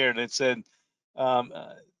right here that said, um,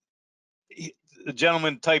 uh, the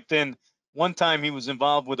gentleman typed in one time he was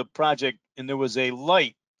involved with a project and there was a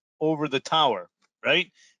light over the tower,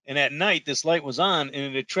 right? And at night, this light was on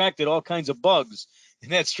and it attracted all kinds of bugs.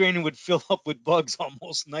 And that strainer would fill up with bugs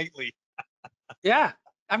almost nightly. Yeah.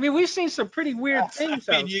 I mean, we've seen some pretty weird I things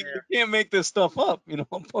mean, out you there. can't make this stuff up. Yeah.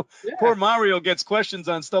 Poor Mario gets questions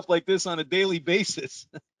on stuff like this on a daily basis.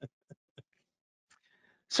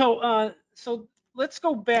 So let's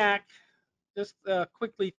go back just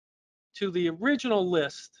quickly to the original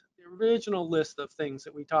list. The original list of things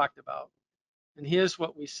that we talked about. And here's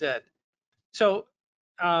what we said. So,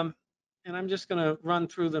 and I'm just going to run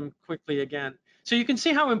through them quickly again. So you can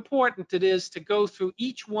see how important it is to go through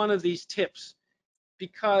each one of these tips,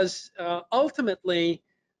 because ultimately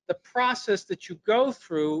the process that you go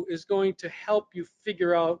through is going to help you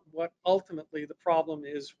figure out what ultimately the problem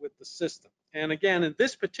is with the system. And again, in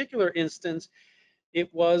this particular instance,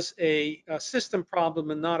 it was a system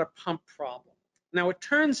problem and not a pump problem. Now, it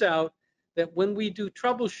turns out that when we do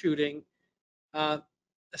troubleshooting, uh,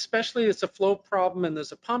 especially if it's a flow problem and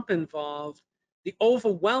there's a pump involved, the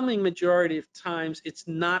overwhelming majority of times it's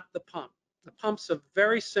not the pump. The pumps are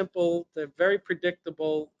very simple, they're very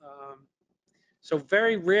predictable, so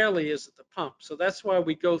very rarely is it the pump. So that's why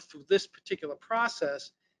we go through this particular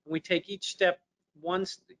process, and we take each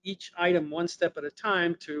item one step at a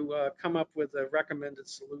time to come up with a recommended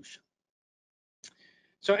solution.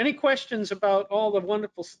 So any questions about all the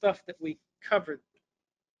wonderful stuff that we covered?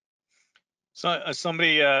 So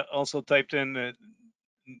somebody also typed in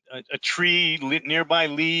a tree nearby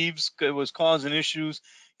leaves was causing issues.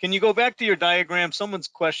 Can you go back to your diagram? Someone's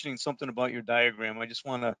questioning something about your diagram. I just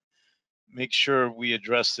want to make sure we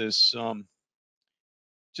address this.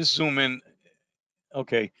 Just zoom in.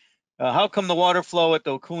 Okay. How come the water flow at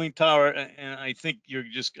the cooling tower, and I think you're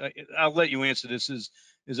just, I'll let you answer this,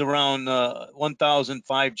 is around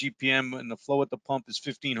 1,005 GPM, and the flow at the pump is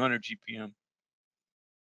 1,500 GPM.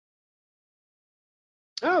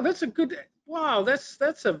 Oh, that's a good, wow,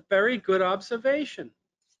 that's a very good observation.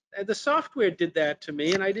 The software did that to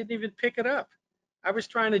me and I didn't even pick it up. I was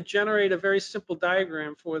trying to generate a very simple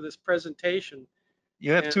diagram for this presentation.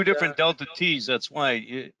 You have And two different delta T's. That's why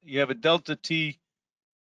you have a delta T.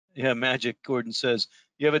 Yeah, Magic Gordon says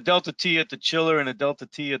you have a delta T at the chiller and a delta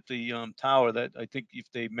T at the tower. That I think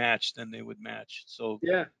if they match, then they would match. So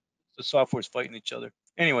yeah, the software's fighting each other.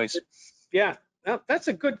 Anyways, yeah, that's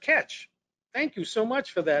a good catch. Thank you so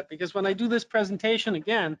much for that, because when I do this presentation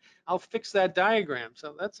again, I'll fix that diagram.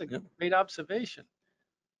 So that's a yep. great observation.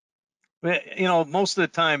 You know, most of the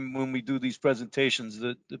time when we do these presentations,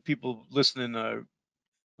 the people listening are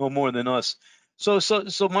no more than us. So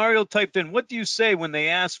Mario typed in, what do you say when they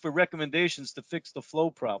ask for recommendations to fix the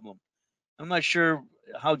flow problem? I'm not sure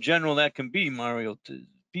how general that can be, Mario. To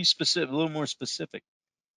be specific, a little more specific.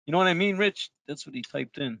 You know what I mean, Rich? That's what he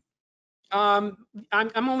typed in. I'm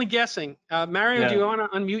only guessing. Mario, do Yeah. you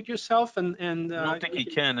want to unmute yourself and I don't think we he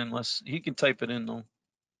can unless he can type it in though.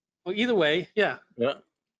 well, either way, yeah, Yeah.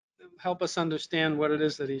 help us understand what it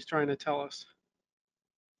is that he's trying to tell us.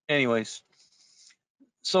 Anyways,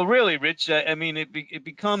 so really, Rich, I mean, it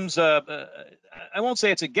becomes I won't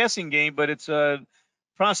say it's a guessing game, but it's a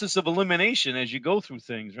process of elimination as you go through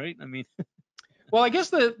things, right? I mean, Well, I guess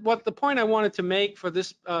the point I wanted to make for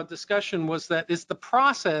this discussion was that it's the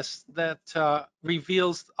process that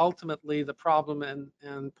reveals ultimately the problem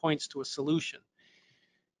and points to a solution.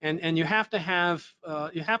 And you have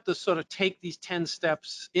to sort of take these 10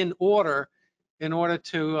 steps in order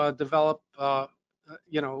to develop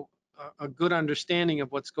you know a good understanding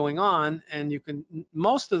of what's going on. And you can,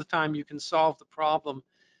 most of the time you can solve the problem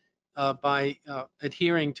by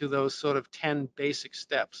adhering to those sort of 10 basic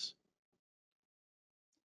steps.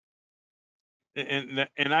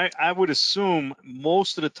 and I would assume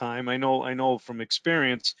most of the time, I know from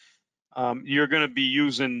experience, you're going to be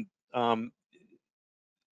using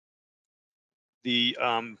the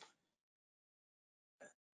um,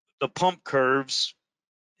 the pump curves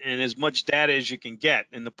and as much data as you can get.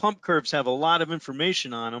 And the pump curves have a lot of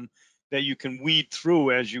information on them that you can weed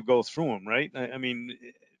through as you go through them, right? I mean,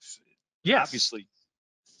 Yes. obviously.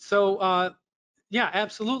 So yeah,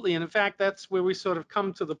 absolutely. And in fact, that's where we sort of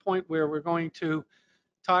come to the point where we're going to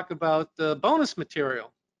talk about the bonus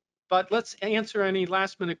material. But let's answer any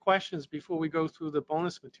last minute questions before we go through the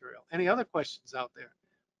bonus material. Any other questions out there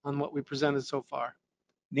on what we presented so far?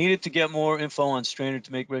 Needed to get more info on strainer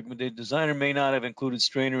to make recommended. Designer may not have included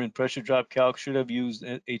strainer and pressure drop calc. Should have used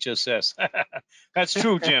HSS. That's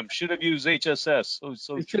true, Jim. Should have used HSS.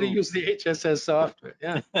 So You should have true. used the HSS software.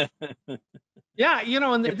 Yeah. Yeah,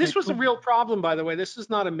 and If this was a include, real problem, by the way. This is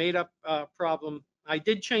not a made up problem. I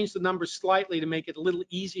did change the numbers slightly to make it a little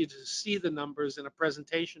easier to see the numbers in a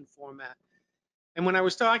presentation format. And when I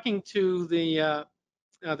was talking to the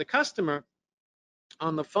customer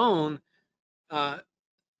on the phone, uh,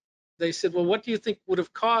 they said, well, what do you think would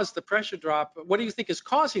have caused the pressure drop? What do you think is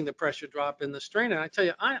causing the pressure drop in the strainer? And I tell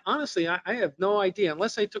you, honestly, I have no idea,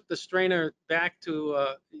 unless I took the strainer back to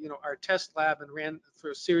our test lab and ran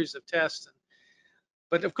through a series of tests.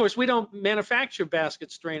 But of course, we don't manufacture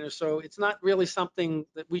basket strainers, so it's not really something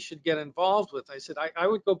that we should get involved with. I said I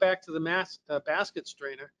would go back to the basket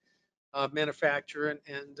strainer. manufacturer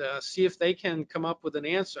and see if they can come up with an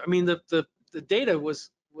answer. I mean, the data was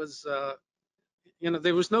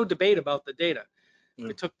there was no debate about the data. Yeah.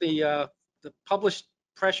 We took the published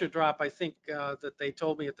pressure drop. I think that they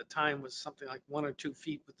told me at the time was something like 1 or 2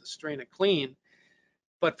 feet with the strainer clean.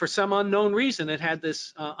 But for some unknown reason, it had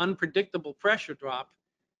this unpredictable pressure drop.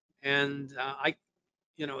 And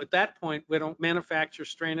at that point, we don't manufacture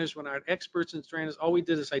strainers. We're not experts in strainers. All we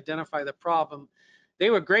did is identify the problem.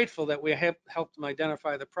 They were grateful that we helped them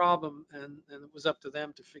identify the problem, and it was up to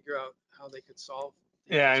them to figure out how they could solve.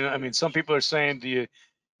 Yeah, I mean, some people are saying, do you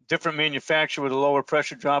different manufacturer with a lower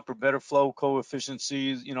pressure drop or better flow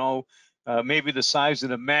coefficiencies? Maybe the size of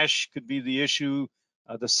the mesh could be the issue.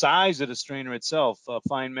 The size of the strainer itself,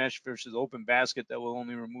 fine mesh versus open basket that will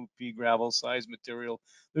only remove pea gravel, size material.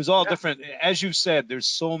 There's all Yeah. different, as you said, there's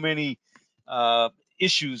so many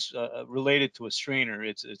issues related to a strainer.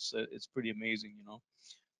 It's pretty amazing,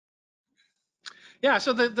 Yeah,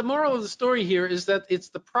 so the moral of the story here is that it's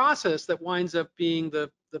the process that winds up being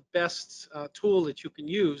the best tool that you can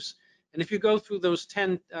use. And if you go through those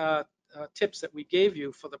 10 tips that we gave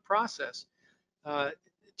you for the process, uh,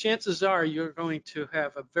 chances are you're going to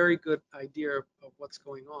have a very good idea of what's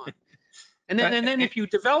going on. And then if you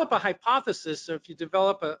develop a hypothesis, or if you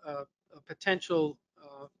develop a potential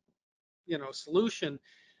solution,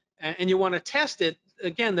 and you want to test it,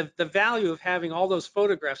 again, the value of having all those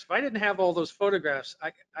photographs. If I didn't have all those photographs,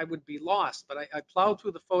 I would be lost. But I plowed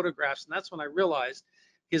through the photographs, and that's when I realized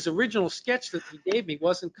his original sketch that he gave me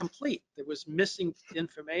wasn't complete. There was missing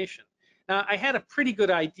information. Now, I had a pretty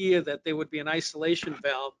good idea that there would be an isolation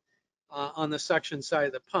valve on the suction side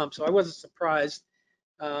of the pump, so I wasn't surprised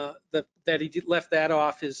that he left that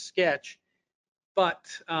off his sketch. But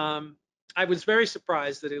I was very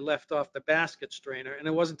surprised that he left off the basket strainer, and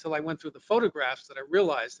it wasn't until I went through the photographs that I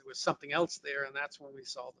realized there was something else there, and that's when we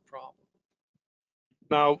solved the problem.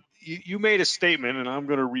 Now, you made a statement, and I'm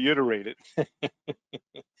going to reiterate it.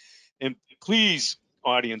 And please,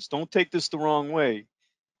 audience, don't take this the wrong way.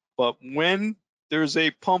 But when there's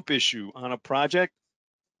a pump issue on a project,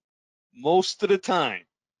 most of the time,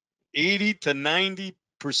 80 to 90%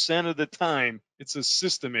 of the time, it's a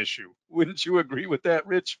system issue. Wouldn't you agree with that,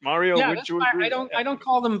 Rich? Mario, Yeah, wouldn't that's you why I agree? don't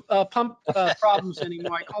call them pump problems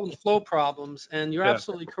anymore. I call them flow problems, and you're Yeah.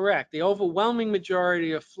 absolutely correct. The overwhelming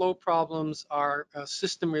majority of flow problems are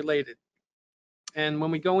system related. And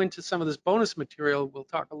when we go into some of this bonus material, we'll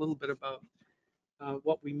talk a little bit about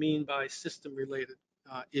what we mean by system related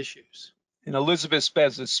issues. And Elizabeth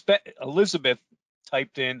Elizabeth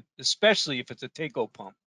typed in, especially if it's a Takeo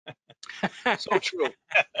pump. So true.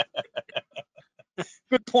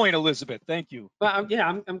 Good point, Elizabeth. Thank you. Well,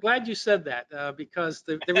 yeah, I'm glad you said that because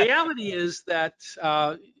the reality is that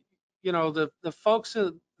the folks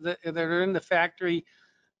that are in the factory,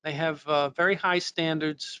 they have very high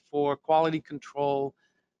standards for quality control.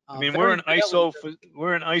 I mean, Very rarely,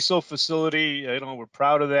 we're an ISO facility. We're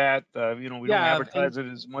proud of that. We don't yeah, and advertise it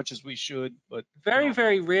as much as we should, but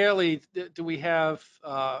very rarely do we have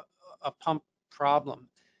a pump problem.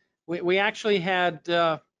 We actually had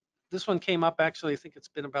this one came up actually. I think it's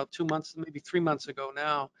been about 2 months, maybe 3 months ago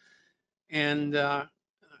now, and there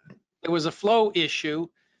was a flow issue,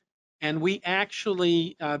 and we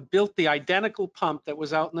actually built the identical pump that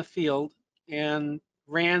was out in the field and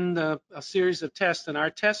ran a series of tests in our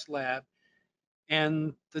test lab,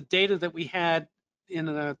 and the data that we had in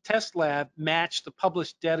a test lab matched the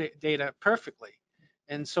published data perfectly.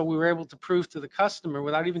 And so we were able to prove to the customer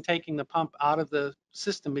without even taking the pump out of the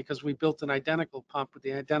system, because we built an identical pump with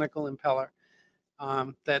the identical impeller,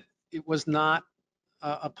 that it was not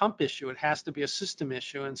a pump issue. It has to be a system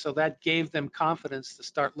issue. And so that gave them confidence to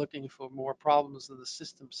start looking for more problems in the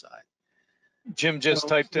system side. Jim just So,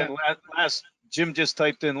 typed yeah.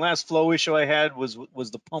 in last flow issue I had was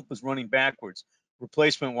the pump was running backwards,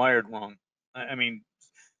 replacement wired wrong. I mean,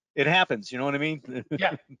 it happens. You know what I mean?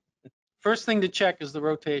 Yeah. First thing to check is the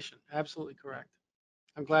rotation. Absolutely correct.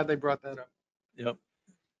 I'm glad they brought that up. Yep.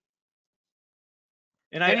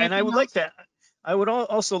 And I Anything would like else? to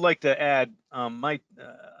also like to add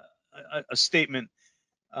a statement.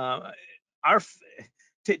 Our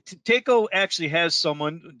Takeo actually has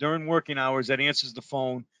someone during working hours that answers the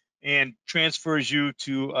phone and transfers you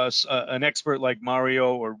to an expert like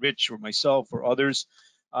Mario or Rich or myself or others.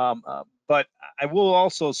 But I will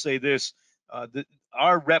also say this: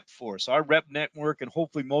 our rep force, our rep network, and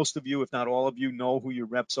hopefully most of you, if not all of you, know who your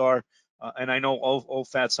reps are. And I know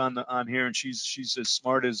Olfat's on here, and she's as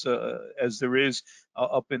smart as there is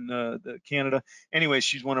up in the Canada. Anyway,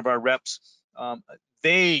 she's one of our reps.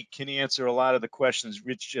 They can answer a lot of the questions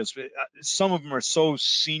Rich just. Some of them are so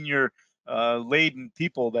senior laden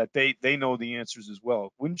people that they know the answers as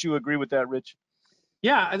well. Wouldn't you agree with that, Rich?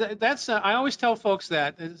 Yeah, that's I always tell folks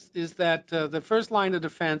that is that the first line of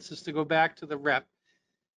defense is to go back to the rep,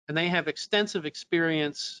 and they have extensive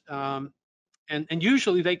experience, and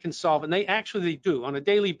usually they can solve, and they actually do on a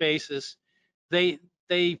daily basis. They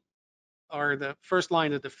are the first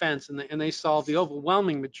line of defense, and they solve the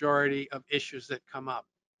overwhelming majority of issues that come up.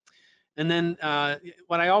 And then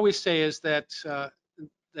what I always say is that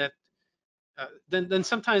that then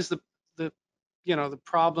sometimes the the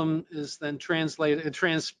problem is then translated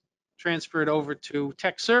transferred over to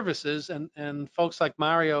tech services, and folks like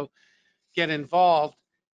Mario get involved.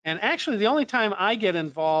 And actually, the only time I get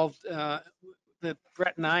involved, that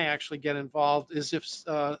Brett and I actually get involved, is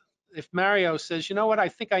if Mario says, you know what, I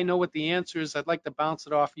think I know what the answer is. I'd like to bounce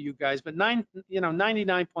it off of you guys. But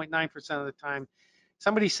 99.9% of the time,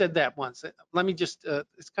 somebody said that once. Let me just,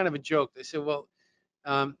 it's kind of a joke. They said, well,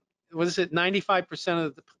 um, what is it? 95%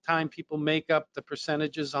 of the time people make up the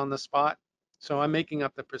percentages on the spot. So I'm making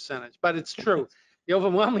up the percentage, but it's true. The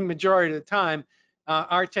overwhelming majority of the time,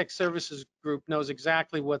 our tech services group knows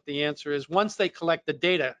exactly what the answer is. Once they collect the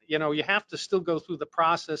data, you have to still go through the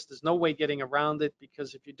process. There's no way getting around it,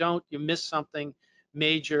 because if you don't, you miss something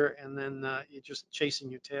major, and then you're just chasing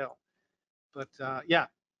your tail. But yeah,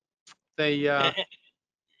 they.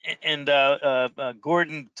 And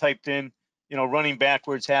Gordon typed in, running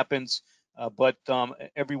backwards happens, but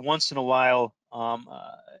every once in a while,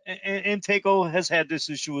 and Takeo has had this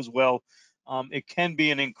issue as well. It can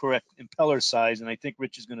be an incorrect impeller size, and I think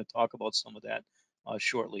Rich is going to talk about some of that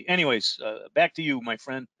shortly. Anyways, back to you, my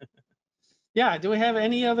friend. Yeah, do we have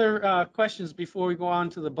any other questions before we go on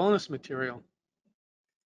to the bonus material?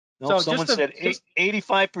 Nope, So someone said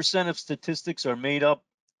 85% of statistics are made up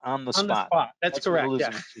on the on the spot. spot. That's That's what correct. Yeah.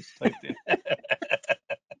 Elizabeth just typed in.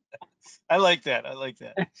 I like that. I like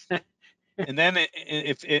that. And then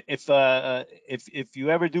if you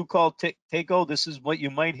ever do call Takeo, this is what you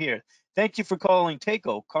might hear. Thank you for calling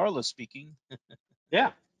Takeo. Carla speaking.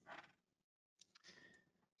 Yeah.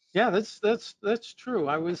 Yeah, that's true.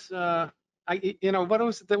 I was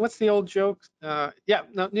what's the old joke? Yeah,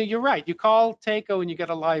 no, you're right. You call Takeo and you get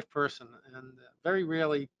a live person, and very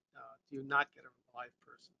rarely do you not get a live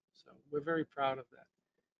person. So we're very proud of that.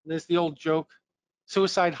 And there's the old joke,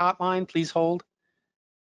 suicide hotline, please hold.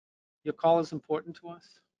 Your call is important to us.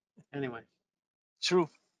 Anyway, True.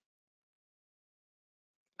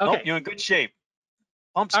 Nope, okay. you're in good shape.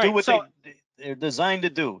 Pumps All do right. what So they're designed to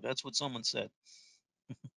do. That's what someone said.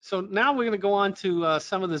 now we're going to go on to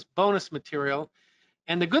some of this bonus material.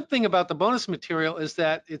 And the good thing about the bonus material is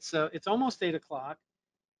that it's almost 8 o'clock.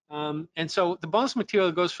 And so the bonus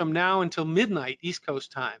material goes from now until midnight East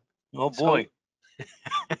Coast time. Oh So boy,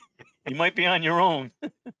 you might be on your own.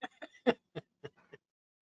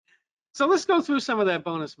 let's go through some of that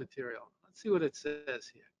bonus material. Let's see what it says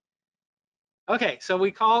here. Okay, so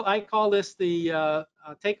I call this the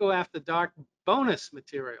Takeo After Dark bonus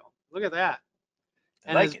material. Look at that. I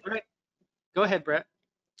And like as it. Brett, go ahead, Brett.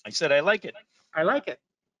 I said I like it. I like it.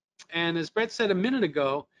 And as Brett said a minute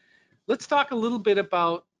ago, let's talk a little bit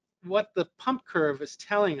about what the pump curve is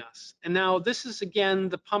telling us. And now this is again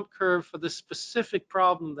the pump curve for the specific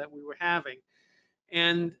problem that we were having.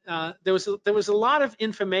 And there was a lot of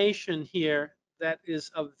information here that is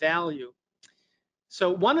of value. So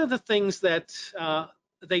one of the things that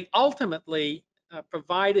they ultimately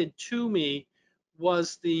provided to me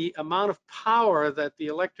was the amount of power that the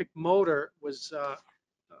electric motor was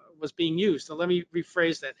being used. So let me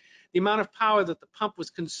rephrase that. The amount of power that the pump was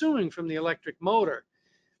consuming from the electric motor.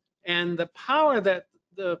 And the power that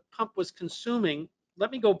the pump was consuming,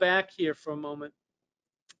 let me go back here for a moment,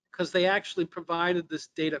 because they actually provided this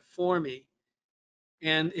data for me.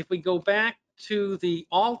 And if we go back to the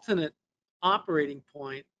alternate operating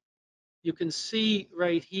point, you can see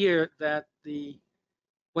right here that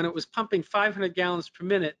when it was pumping 500 gallons per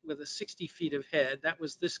minute with a 60 feet of head, that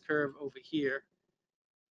was this curve over here.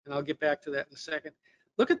 And I'll get back to that in a second.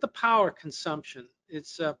 Look at the power consumption.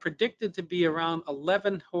 It's predicted to be around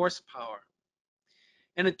 11 horsepower.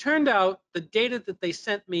 And it turned out the data that they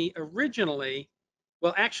sent me originally,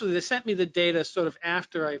 well, actually, they sent me the data sort of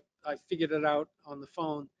after I figured it out on the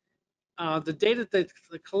phone. The data that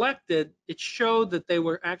they collected, it showed that they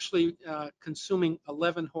were actually consuming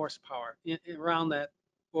 11 horsepower, around that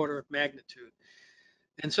order of magnitude.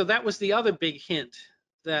 And so that was the other big hint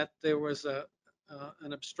that there was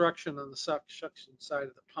an obstruction on the suction side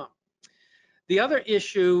of the pump. The other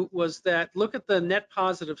issue was that look at the net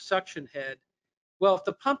positive suction head. Well, if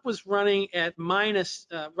the pump was running at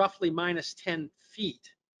roughly minus 10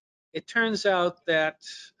 feet, it turns out that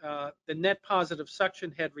the net positive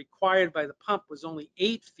suction head required by the pump was only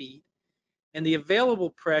 8 feet, and the available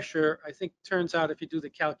pressure, I think, turns out, if you do the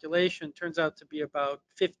calculation, turns out to be about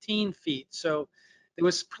 15 feet. So there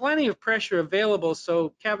was plenty of pressure available,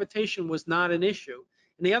 so cavitation was not an issue.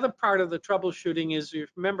 And the other part of the troubleshooting is, you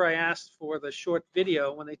remember I asked for the short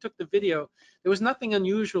video. When they took the video, there was nothing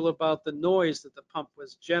unusual about the noise that the pump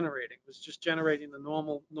was generating. It was just generating the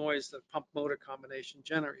normal noise that pump motor combination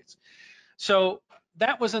generates. So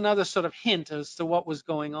that was another sort of hint as to what was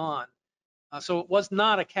going on. So it was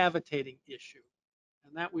not a cavitating issue,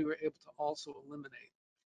 and that we were able to also eliminate.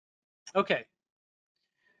 Okay,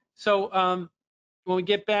 so when we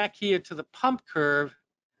get back here to the pump curve,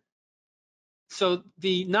 so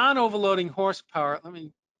the non-overloading horsepower, let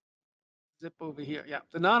me zip over here. Yeah,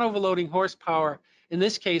 the non-overloading horsepower in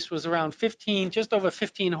this case was around 15, just over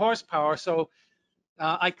 15 horsepower. So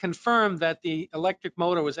I confirmed that the electric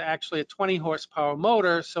motor was actually a 20 horsepower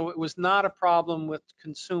motor, so it was not a problem with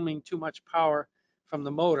consuming too much power from the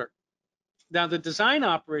motor. Now, the design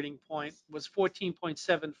operating point was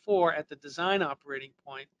 14.74 at the design operating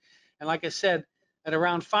point. And like I said, at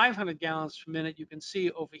around 500 gallons per minute, you can see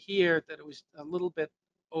over here that it was a little bit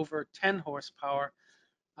over 10 horsepower.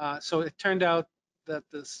 So it turned out that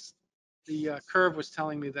the curve was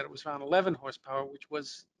telling me that it was around 11 horsepower, which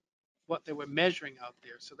was what they were measuring out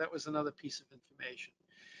there. So that was another piece of information.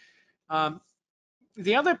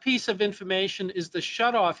 The other piece of information is the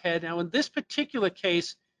shutoff head. Now, in this particular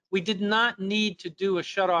case, we did not need to do a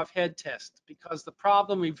shutoff head test because the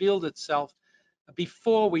problem revealed itself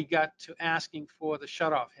before we got to asking for the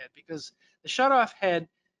shutoff head. Because the shutoff head,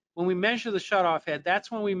 when we measure the shutoff head,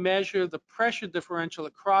 that's when we measure the pressure differential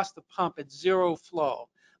across the pump at zero flow.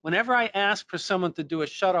 Whenever I ask for someone to do a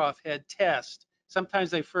shutoff head test,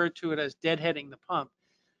 sometimes they refer to it as deadheading the pump.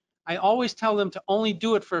 I always tell them to only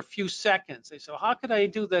do it for a few seconds. They say, how could I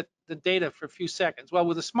do the data for a few seconds? Well,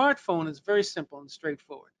 with a smartphone, it's very simple and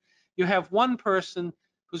straightforward. You have one person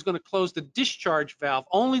who's going to close the discharge valve,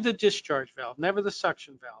 only the discharge valve, never the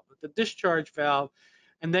suction valve, but the discharge valve.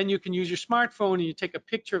 And then you can use your smartphone and you take a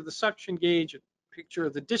picture of the suction gauge, a picture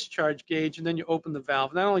of the discharge gauge, and then you open the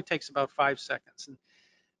valve. And that only takes about 5 seconds.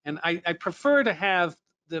 And I prefer to have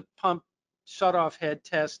the pump shutoff head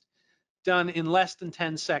test done in less than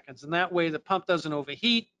 10 seconds. And that way the pump doesn't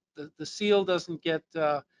overheat, the seal doesn't get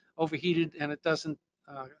overheated, and it doesn't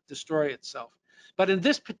destroy itself. But in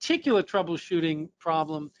this particular troubleshooting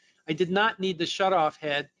problem, I did not need the shutoff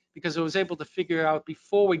head because I was able to figure out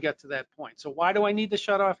before we got to that point. So why do I need the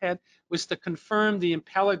shutoff head? Was to confirm the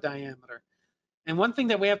impeller diameter. And one thing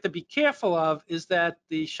that we have to be careful of is that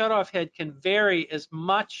the shutoff head can vary as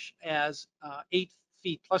much as 8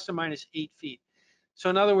 feet, plus or minus 8 feet. So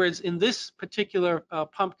in other words, in this particular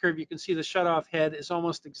pump curve, you can see the shutoff head is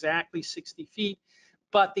almost exactly 60 feet,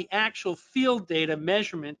 but the actual field data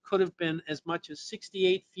measurement could have been as much as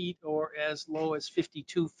 68 feet or as low as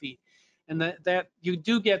 52 feet. And that you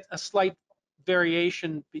do get a slight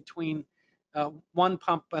variation between one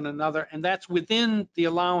pump and another, and that's within the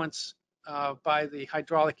allowance by the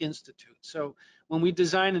Hydraulic Institute. So when we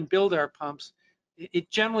design and build our pumps,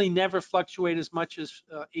 it generally never fluctuates as much as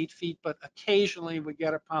 8 feet, but occasionally we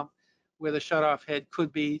get a pump where the shutoff head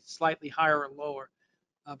could be slightly higher or lower.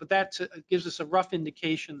 But that gives us a rough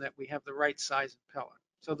indication that we have the right size impeller.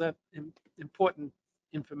 So that important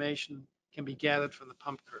information can be gathered from the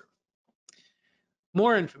pump curve.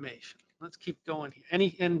 More information. Let's keep going here.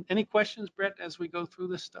 Any questions, Brett, as we go through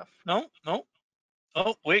this stuff? No.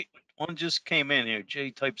 Oh, wait, one just came in here.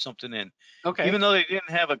 Jay typed something in. Okay. Even though they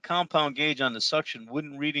didn't have a compound gauge on the suction,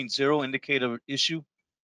 wouldn't reading 0 indicate an issue?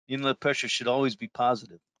 Inlet pressure should always be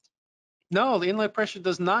positive. No, the inlet pressure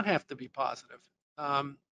does not have to be positive.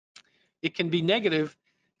 It can be negative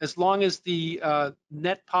as long as the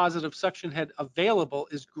net positive suction head available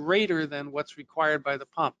is greater than what's required by the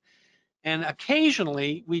pump. And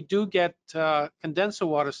occasionally, we do get condenser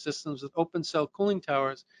water systems with open cell cooling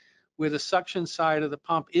towers where the suction side of the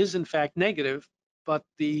pump is in fact negative, but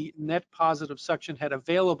the net positive suction head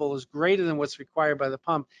available is greater than what's required by the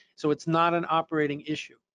pump. So it's not an operating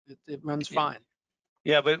issue. It runs fine.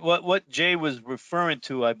 Yeah, but what Jay was referring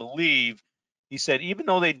to, I believe, he said, even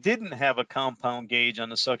though they didn't have a compound gauge on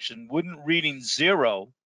the suction, wouldn't reading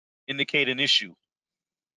 0 indicate an issue?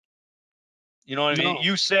 You know what I mean? No.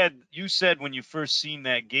 You said when you first seen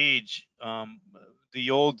that gauge,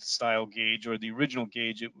 the old style gauge or the original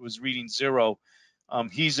gauge, it was reading 0.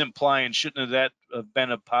 He's implying, shouldn't that have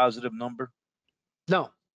been a positive number?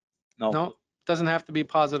 No. No. No. Doesn't have to be a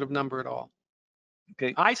positive number at all.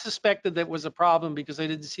 Okay. I suspected that was a problem because I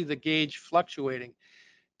didn't see the gauge fluctuating.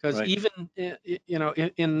 Because Right. even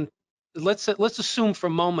in let's assume for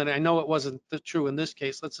a moment, I know it wasn't true in this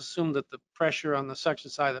case, let's assume that the pressure on the suction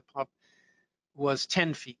side of the pump was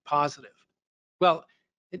 10 feet positive. Well,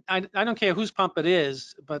 I don't care whose pump it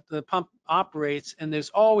is, but the pump operates and there's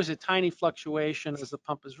always a tiny fluctuation as the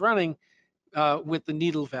pump is running with the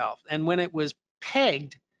needle valve. And when it was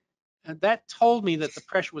pegged, that told me that the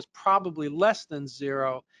pressure was probably less than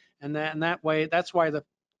 0. And that way, that's why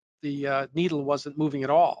the needle wasn't moving at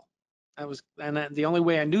all. And the only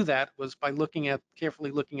way I knew that was by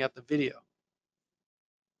carefully looking at the video.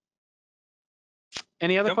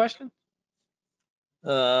 Any other Yep. question?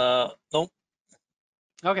 Nope.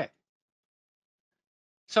 Okay.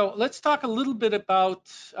 So let's talk a little bit about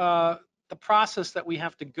the process that we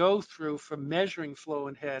have to go through for measuring flow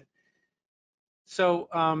and head.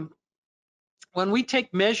 So when we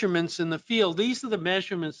take measurements in the field, these are the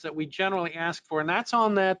measurements that we generally ask for, and that's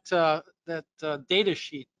on that data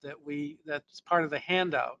sheet that's part of the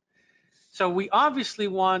handout. So we obviously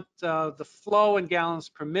want the flow in gallons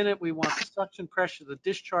per minute. We want the suction pressure, the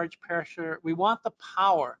discharge pressure. We want the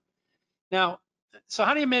power. Now, so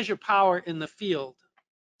how do you measure power in the field?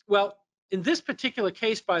 Well, in this particular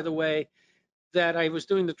case, by the way, that I was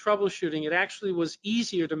doing the troubleshooting, it actually was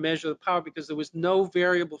easier to measure the power because there was no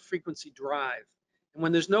variable frequency drive. And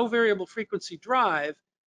when there's no variable frequency drive,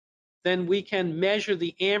 then we can measure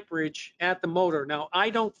the amperage at the motor. Now, I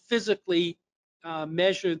don't physically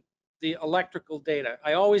measure the electrical data.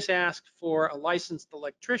 I always ask for a licensed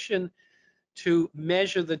electrician to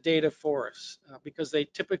measure the data for us because they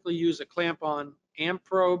typically use a clamp-on amp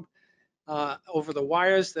probe over the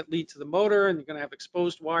wires that lead to the motor, and you're going to have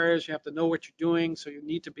exposed wires. You have to know what you're doing, so you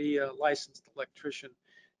need to be a licensed electrician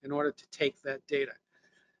in order to take that data.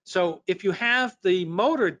 So if you have the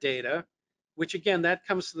motor data, which again, that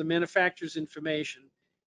comes to the manufacturer's information,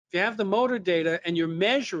 if you have the motor data and you're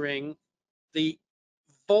measuring the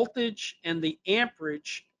voltage and the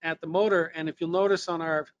amperage at the motor, and if you'll notice on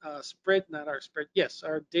our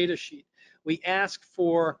our data sheet, we ask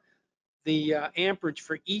for the amperage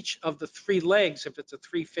for each of the 3 legs if it's a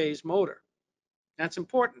 3-phase motor. That's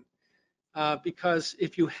important because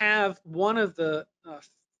if you have one of the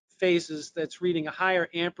phases that's reading a higher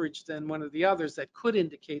amperage than one of the others, that could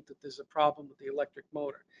indicate that there's a problem with the electric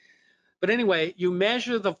motor. But anyway, you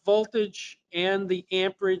measure the voltage and the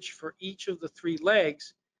amperage for each of the 3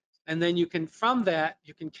 legs, and then you can, from that,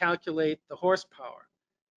 you can calculate the horsepower.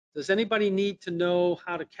 Does anybody need to know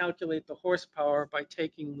how to calculate the horsepower by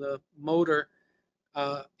taking the motor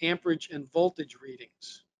amperage and voltage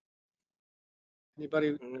readings?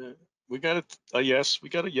 Anybody? We got a yes. We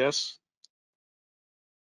got a yes.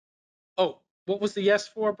 Oh, what was the yes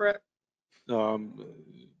for, Brett? The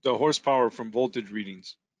horsepower from voltage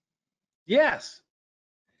readings. Yes.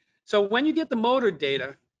 So when you get the motor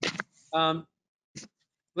data,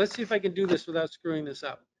 let's see if I can do this without screwing this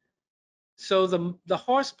up. So the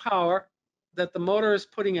horsepower that the motor is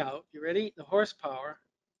putting out, you ready? The horsepower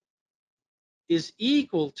is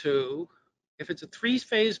equal to, if it's a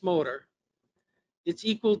 3-phase motor, it's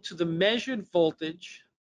equal to the measured voltage,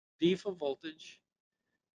 V for voltage,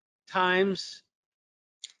 times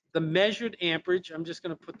the measured amperage. I'm just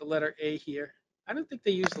going to put the letter A here. I don't think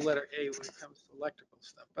they use the letter A when it comes to electrical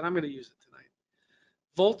stuff, but I'm going to use it tonight.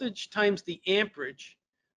 Voltage times the amperage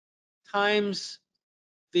times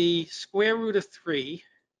the square root of 3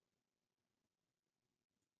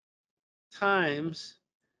 times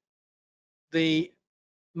the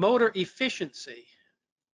motor efficiency.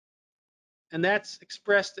 And that's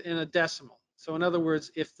expressed in a decimal. So in other words,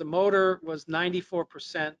 if the motor was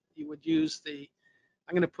 94%, you would use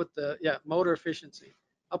I'm going to put motor efficiency.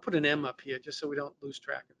 I'll put an M up here just so we don't lose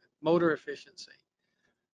track of it. Motor efficiency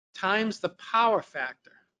times the power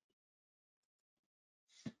factor.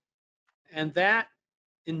 And that,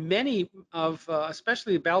 in many of,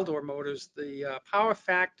 especially the Baldor motors, the power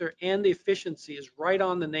factor and the efficiency is right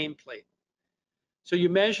on the nameplate. So you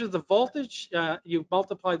measure the voltage, you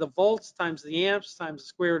multiply the volts times the amps times the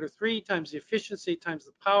square root of 3 times the efficiency times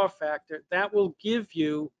the power factor. That will give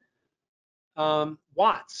you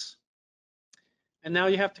watts. And now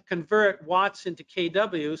you have to convert watts into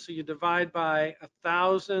kW. So you divide by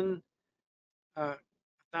 1,000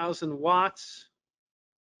 watts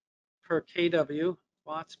per kW,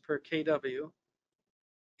 watts per kW,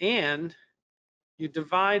 and you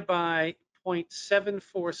divide by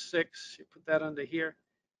 0.746. You put that under here.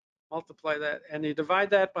 Multiply that, and you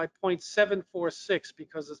divide that by 0.746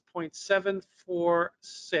 because it's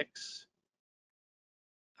 0.746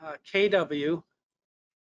 kW.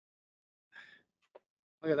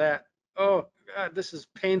 Look at that. Oh, God, this is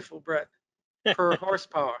painful, Brett, per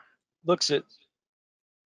horsepower. Looks it.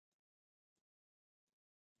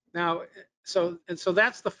 Now, so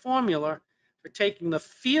that's the formula for taking the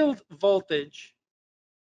field voltage,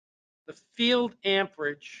 the field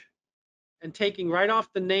amperage, and taking right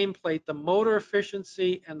off the nameplate the motor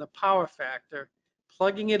efficiency and the power factor,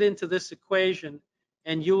 plugging it into this equation,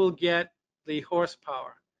 and you will get the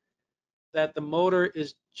horsepower that the motor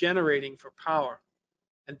is generating for power.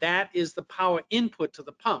 And that is the power input to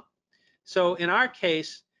the pump. So in our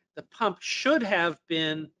case, the pump should have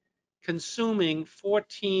been consuming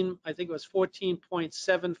 14, I think it was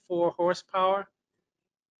 14.74 horsepower,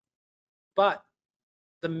 but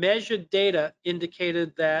the measured data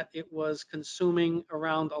indicated that it was consuming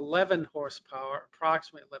around 11 horsepower,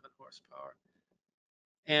 approximately 11 horsepower.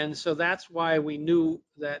 And so that's why we knew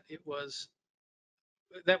that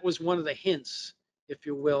that was one of the hints, if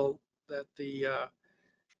you will, that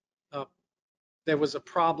there was a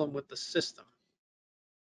problem with the system.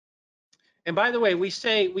 And by the way, we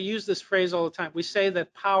use this phrase all the time. We say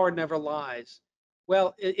that power never lies.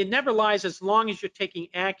 Well, it never lies as long as you're taking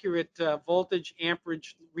accurate voltage,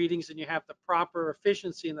 amperage readings, and you have the proper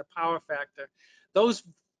efficiency and the power factor. Those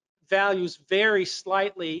values vary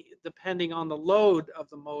slightly depending on the load of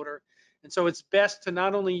the motor. And so it's best to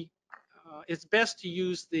not only, it's best to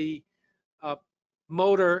use the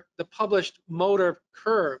published motor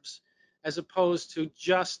curves as opposed to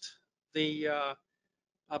just the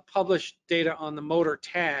published data on the motor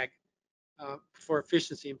tag for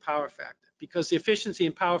efficiency and power factor, because the efficiency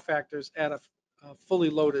and power factors at a fully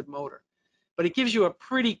loaded motor. But it gives you a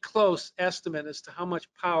pretty close estimate as to how much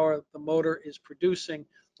power the motor is producing,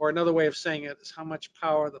 or another way of saying it is how much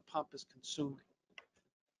power the pump is consuming.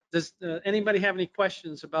 Does anybody have any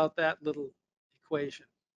questions about that little equation?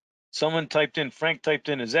 Someone typed in, Frank typed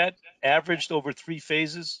in, is that averaged over 3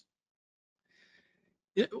 phases?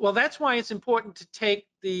 Well, that's why it's important to take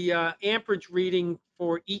the amperage reading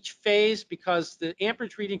for each phase, because the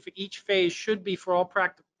amperage reading for each phase should be, for all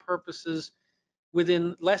practical purposes,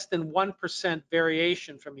 within less than 1%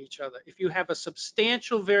 variation from each other. If you have a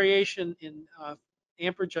substantial variation in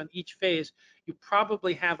amperage on each phase, you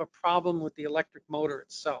probably have a problem with the electric motor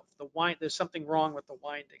itself. There's something wrong with the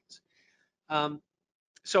windings.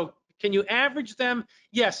 So can you average them?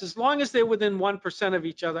 Yes, as long as they're within 1% of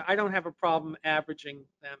each other, I don't have a problem averaging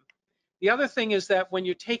them. The other thing is that when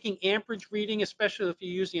you're taking amperage reading, especially if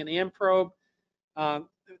you're using an amp probe,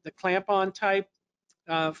 the clamp-on type,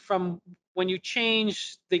 from when you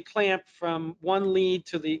change the clamp from one lead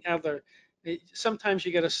to the other, sometimes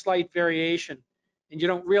you get a slight variation, and you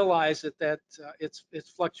don't realize that it's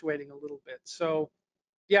fluctuating a little bit. So,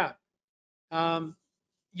 yeah,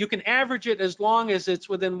 you can average it as long as it's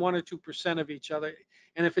within 1 or 2% of each other.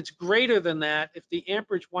 And if it's greater than that, if the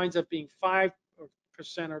amperage winds up being 5%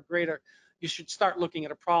 or greater, you should start looking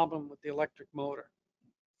at a problem with the electric motor.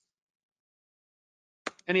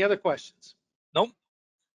 Any other questions? Nope.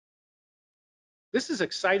 This is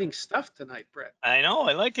exciting stuff tonight, Brett. I know,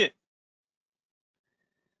 I like it.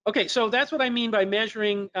 Okay, so that's what I mean by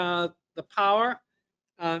measuring the power,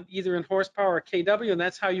 either in horsepower or kW, and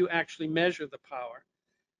that's how you actually measure the power.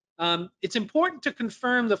 It's important to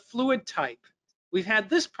confirm the fluid type. We've had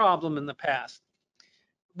this problem in the past,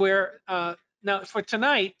 where now for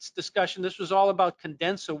tonight's discussion, this was all about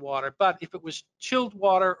condenser water, but if it was chilled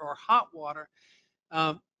water or hot water,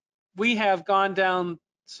 we have gone down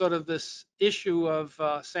sort of this issue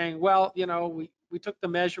of saying, well, we took the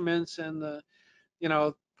measurements and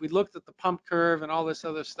we looked at the pump curve and all this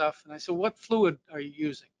other stuff. And I said, what fluid are you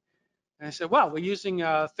using? And I said, well, we're using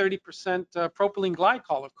 30% propylene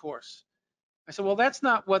glycol, of course. I said, well, that's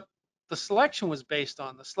not what the selection was based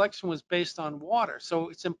on. The selection was based on water. So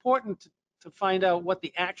it's important to find out what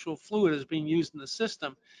the actual fluid is being used in the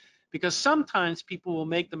system, because sometimes people will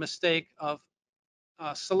make the mistake of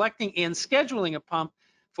selecting and scheduling a pump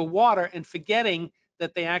for water and forgetting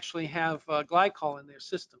that they actually have glycol in their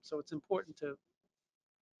system. So it's important to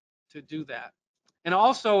do that. And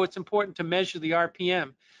also it's important to measure the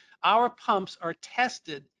RPM. Our pumps are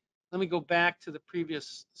tested. Let me go back to the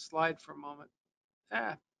previous slide for a moment.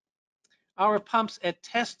 Our pumps are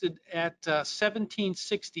tested at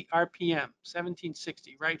 1760 RPM,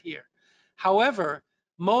 1760 right here. However,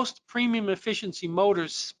 most premium efficiency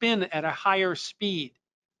motors spin at a higher speed.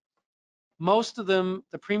 Most of them,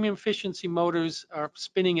 the premium efficiency motors, are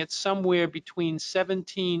spinning at somewhere between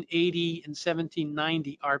 1780 and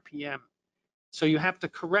 1790 RPM. So you have to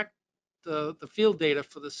correct the field data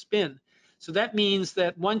for the spin. So that means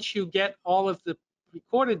that once you get all of the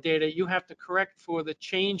recorded data, you have to correct for the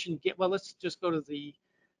change in well, let's just go to the,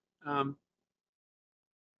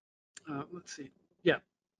 let's see. Yeah,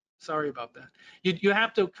 sorry about that. You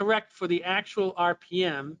have to correct for the actual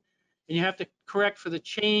RPM, and you have to correct for the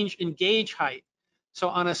change in gauge height. So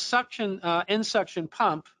on a suction, end suction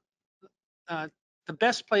pump, the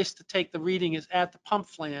best place to take the reading is at the pump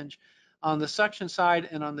flange on the suction side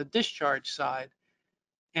and on the discharge side.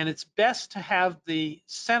 And it's best to have the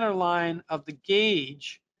center line of the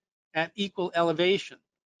gauge at equal elevation.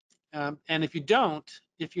 And if you don't,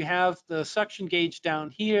 if you have the suction gauge down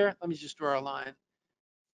here, let me just draw a line.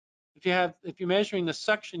 If you're measuring the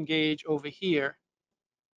suction gauge over here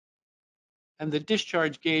and the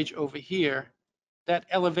discharge gauge over here, that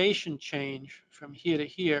elevation change from here to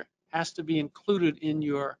here has to be included in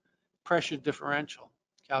your pressure differential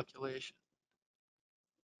calculation.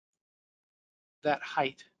 That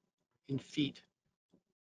height in feet.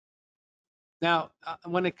 Now,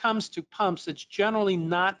 when it comes to pumps, it's generally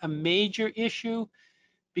not a major issue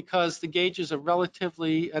because the gauges are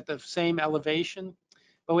relatively at the same elevation.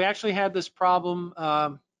 But we actually had this problem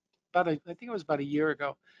I think it was about a year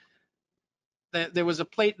ago. There was a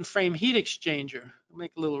plate and frame heat exchanger. I'll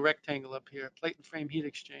make a little rectangle up here, plate and frame heat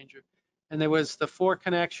exchanger. And there was the 4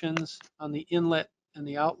 connections on the inlet and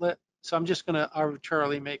the outlet. So I'm just going to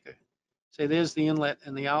arbitrarily say there's the inlet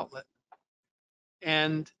and the outlet.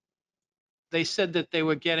 And they said that they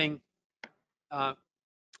were getting a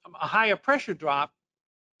higher pressure drop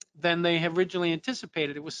than they had originally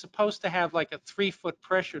anticipated. It was supposed to have like a 3-foot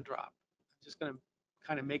pressure drop. I'm just going to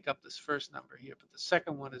kind of make up this first number here, but the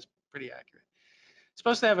second one is pretty accurate. It's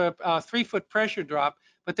supposed to have a 3-foot pressure drop,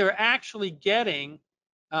 but they're actually getting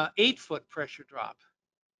 8-foot pressure drop.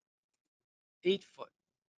 8 foot.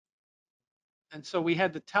 And so we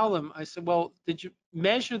had to tell them, I said, well, did you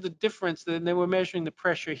measure the difference? Then they were measuring the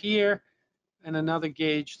pressure here and another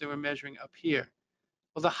gauge they were measuring up here.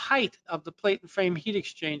 Well, the height of the plate and frame heat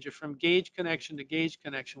exchanger from gauge connection to gauge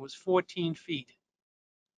connection was 14 feet.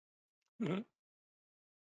 Mm-hmm.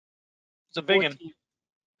 It's a big one.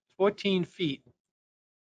 14 feet.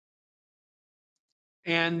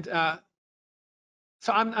 And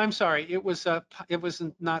so I'm sorry, it was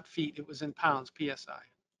not feet, it was in pounds, PSI.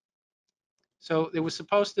 So it was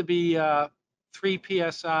supposed to be 3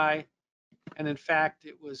 PSI, and in fact,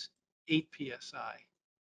 it was 8 PSI,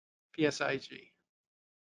 PSIG.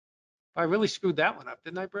 I really screwed that one up,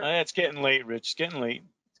 didn't I, Brett? It's getting late, Rich. It's getting late.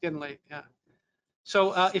 It's getting late, yeah.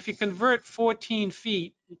 So if you convert 14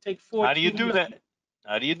 feet, you take 14. How do you do that?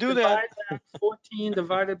 How do you do divide that? 14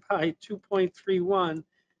 divided by 2.31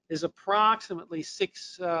 is approximately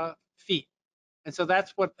 6 feet. And so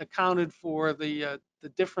that's what accounted for the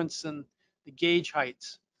difference in the gauge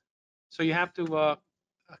heights. So you have to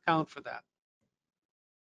account for that.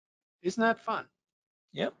 Isn't that fun?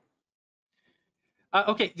 Yep.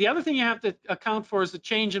 Okay, the other thing you have to account for is the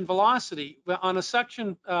change in velocity. On a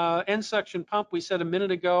suction, end suction pump, we said a minute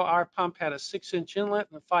ago, our pump had a 6-inch inlet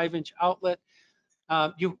and a 5-inch outlet.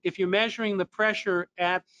 If you're measuring the pressure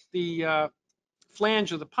at the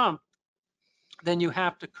flange of the pump, then you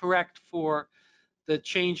have to correct for the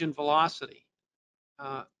change in velocity.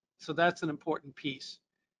 So that's an important piece.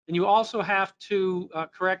 And you also have to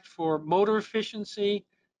correct for motor efficiency.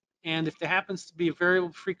 And if there happens to be a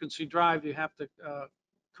variable frequency drive, you have to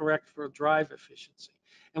correct for drive efficiency.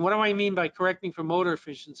 And what do I mean by correcting for motor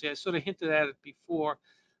efficiency? I sort of hinted at it before.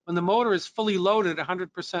 When the motor is fully loaded,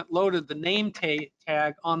 100% loaded, the name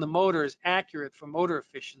tag on the motor is accurate for motor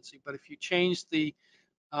efficiency. But if you change the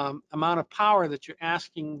amount of power that you're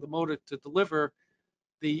asking the motor to deliver,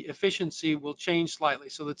 the efficiency will change slightly.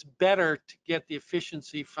 So it's better to get the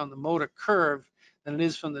efficiency from the motor curve than it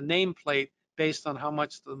is from the nameplate based on how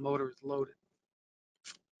much the motor is loaded.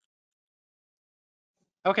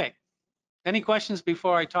 Okay, any questions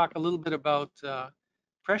before I talk a little bit about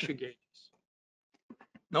pressure gauges?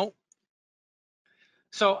 Nope.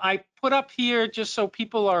 So I put up here just so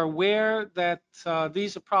people are aware that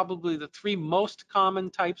these are probably the 3 most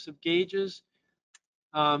common types of gauges.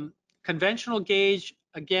 Conventional gauge,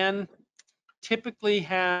 again, typically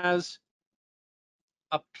has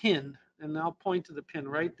a pin, and I'll point to the pin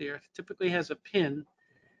right there. It typically has a pin,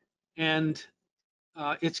 and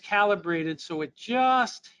it's calibrated so it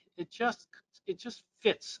just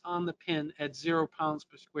fits on the pin at 0 pounds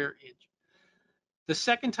per square inch. The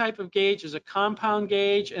second type of gauge is a compound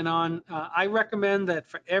gauge, and I recommend that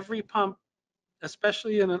for every pump,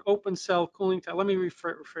 especially in an open cell cooling tower. Let me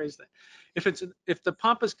rephrase that. If the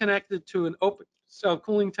pump is connected to an open cell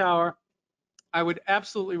cooling tower, I would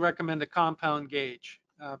absolutely recommend a compound gauge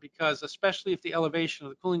because especially if the elevation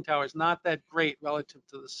of the cooling tower is not that great relative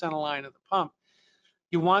to the center line of the pump,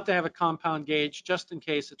 you want to have a compound gauge just in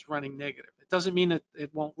case it's running negative. It doesn't mean that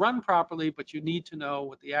it won't run properly, but you need to know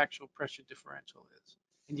what the actual pressure differential is.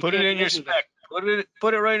 And you Put it can't in your measure spec.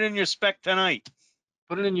 Put it right in your spec tonight.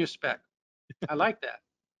 Put it in your spec. I like that.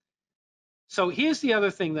 So here's the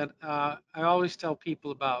other thing that I always tell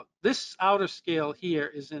people about. This outer scale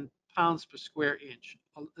here is in pounds per square inch.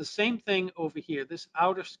 The same thing over here. This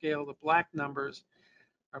outer scale, the black numbers,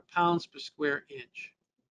 are pounds per square inch.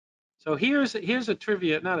 So here's a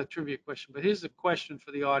trivia, not a trivia question, but here's a question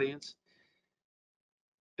for the audience.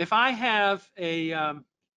 If I have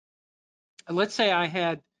let's say I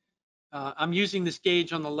had, I'm using this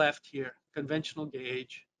gauge on the left here, conventional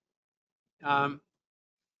gauge.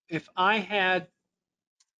 If I had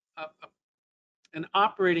an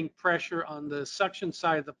operating pressure on the suction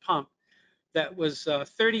side of the pump that was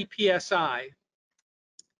 30 psi,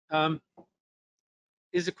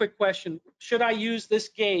 is a quick question. Should I use this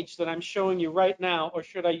gauge that I'm showing you right now, or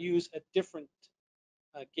should I use a different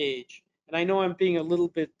gauge? And I know I'm being a little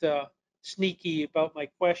bit sneaky about my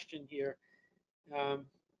question here,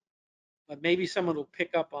 but maybe someone will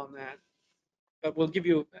pick up on that. But we'll give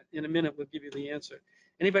you, in a minute, we'll give you the answer.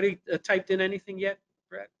 Anybody typed in anything yet,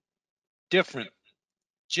 Brett? Different.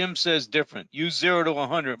 Jim says different. Use 0 to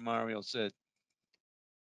 100, Mario said.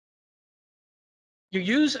 You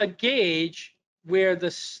use a gauge where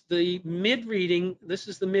the mid reading, this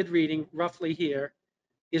is the mid reading roughly here,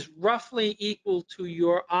 is roughly equal to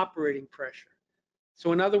your operating pressure.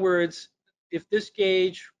 So in other words, if this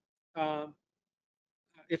gauge,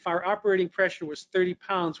 if our operating pressure was 30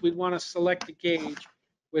 pounds, we'd want to select a gauge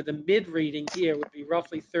where the mid reading here would be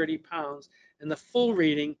roughly 30 pounds, and the full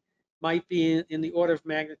reading might be in the order of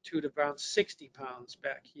magnitude of around 60 pounds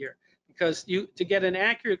back here. Because to get an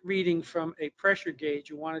accurate reading from a pressure gauge,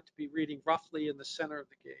 you want it to be reading roughly in the center of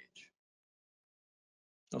the gauge.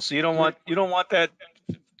 Oh, so you don't want that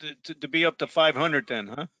to be up to 500 then,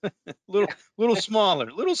 huh? little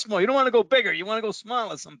smaller, little small. You don't want to go bigger. You want to go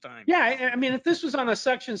smaller sometimes. Yeah, I mean, if this was on a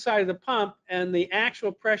suction side of the pump and the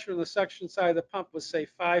actual pressure on the suction side of the pump was, say,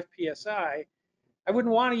 5 psi, I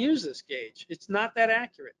wouldn't want to use this gauge. It's not that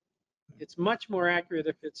accurate. It's much more accurate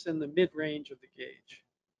if it's in the mid-range of the gauge.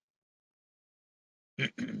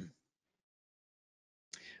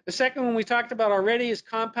 The second one we talked about already is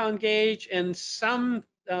compound gauge, and some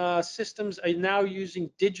systems are now using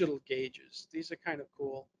digital gauges. These are kind of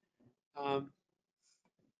cool.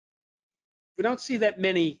 We don't see that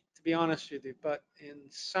many, to be honest with you, but in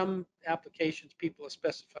some applications, people are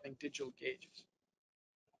specifying digital gauges.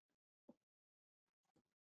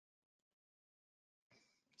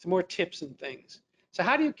 Some more tips and things. So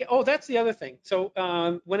how do you get, oh, that's the other thing. So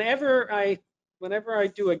whenever I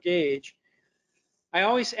do a gauge, I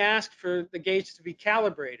always ask for the gauge to be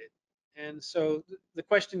calibrated. And so the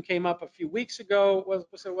question came up a few weeks ago was,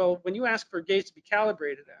 well, when you ask for a gauge to be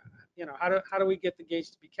calibrated, how do we get the gauge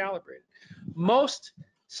to be calibrated? Most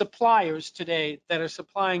suppliers today that are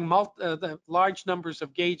supplying the large numbers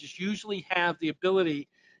of gauges usually have the ability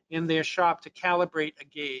in their shop to calibrate a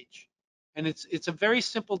gauge. And it's a very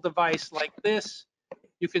simple device like this.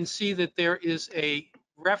 You can see that there is a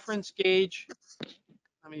reference gauge.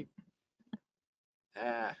 Let me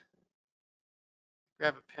grab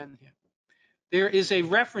a pen here. There is a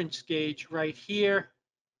reference gauge right here.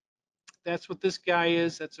 That's what this guy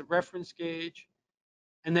is. That's a reference gauge.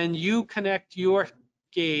 And then you connect your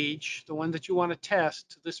gauge, the one that you want to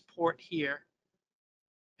test, to this port here.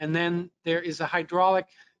 And then there is a hydraulic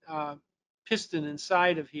piston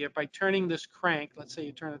inside of here. By turning this crank, let's say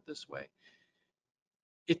you turn it this way,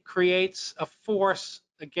 it creates a force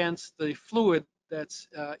against the fluid that's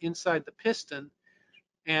inside the piston.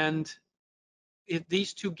 And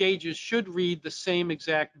these two gauges should read the same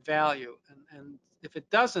exact value. And if it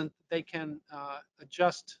doesn't, they can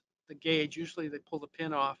adjust the gauge. Usually they pull the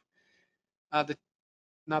pin off,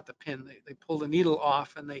 not the pin, they pull the needle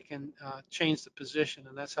off, and they can change the position,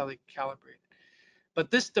 and that's how they calibrate it.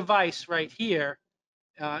 But this device right here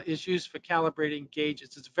is used for calibrating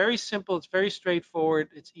gauges. It's very simple, it's very straightforward,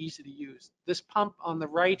 it's easy to use. This pump on the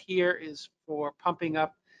right here is for pumping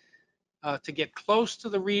up to get close to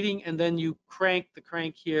the reading, and then you crank the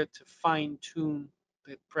crank here to fine tune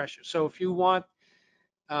the pressure. So if you want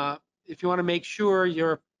to make sure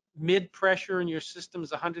your mid pressure in your system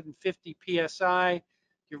is 150 psi,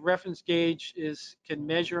 your reference gauge can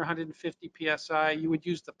measure 150 psi, you would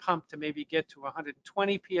use the pump to maybe get to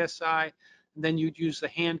 120 psi, and then you'd use the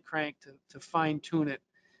hand crank to fine tune it.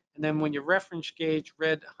 And then when your reference gauge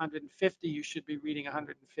read 150, you should be reading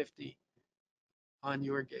 150 on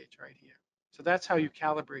your gauge right here. So that's how you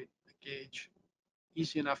calibrate a gauge.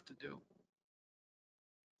 Easy enough to do.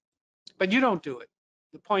 But you don't do it.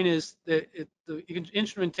 The point is that the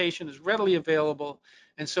instrumentation is readily available,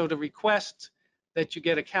 and so to request that you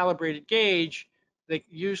get a calibrated gauge,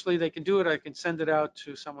 usually they can do it. I can send it out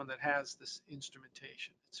to someone that has this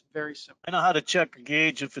instrumentation. It's very simple. I know how to check a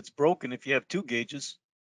gauge if it's broken. If you have two gauges,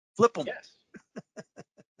 flip them. Yes.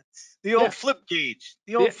 The old Yeah. flip gauge.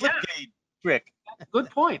 The Yeah. old flip gauge trick. Good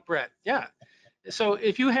point, Brett. Yeah. So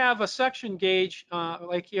if you have a suction gauge,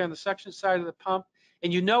 like here on the suction side of the pump,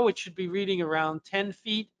 and you know it should be reading around 10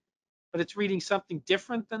 feet, but it's reading something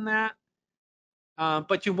different than that,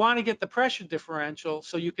 but you want to get the pressure differential,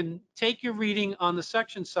 so you can take your reading on the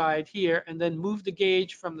suction side here and then move the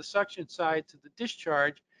gauge from the suction side to the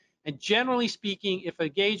discharge. And generally speaking, if a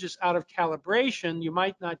gauge is out of calibration, you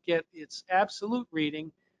might not get its absolute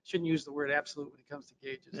reading. Shouldn't use the word absolute when it comes to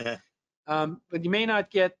gauges. Yeah. But you may not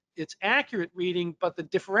get its accurate reading, but the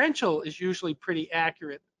differential is usually pretty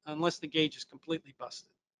accurate unless the gauge is completely busted.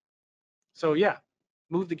 So yeah,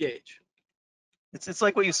 move the gauge. It's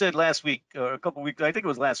like what you said last week or a couple weeks. I think it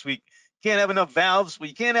was last week. Can't have enough valves. Well,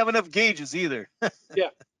 you can't have enough gauges either. Yeah.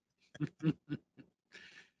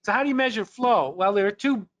 So how do you measure flow? Well, there are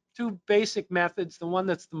two basic methods. The one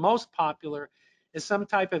that's the most popular is some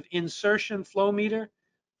type of insertion flow meter.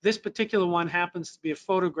 This particular one happens to be a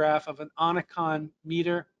photograph of an Onicon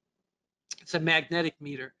meter. It's a magnetic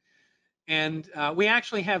meter. And we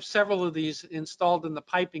actually have several of these installed in the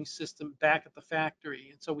piping system back at the factory.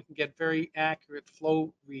 And so we can get very accurate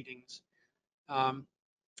flow readings.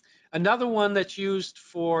 Another one that's used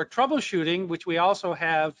for troubleshooting, which we also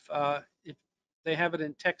have, if they have it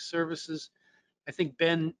in tech services. I think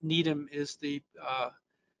Ben Needham is the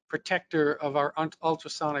protector of our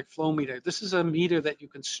ultrasonic flow meter. This is a meter that you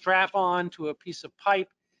can strap on to a piece of pipe,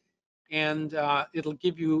 and it'll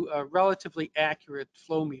give you a relatively accurate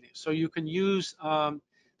flow meter. So you can use, the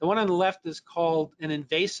one on the left is called an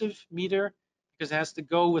invasive meter because it has to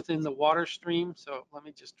go within the water stream. So let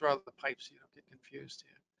me just draw the pipe so you don't get confused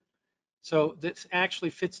here. So this actually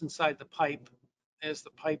fits inside the pipe. There's the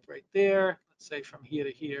pipe right there. Let's say from here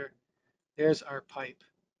to here. There's our pipe.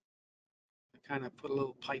 I kind of put a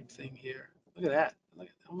little pipe thing here. Look at that. Look,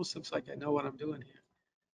 it almost looks like I know what I'm doing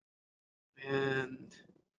here. And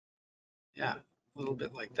yeah, a little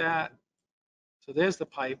bit like that. So there's the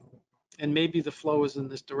pipe. And maybe the flow is in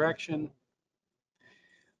this direction.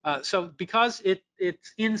 So because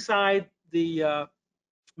it's inside the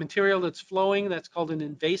material that's flowing, that's called an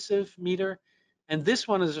invasive meter. And this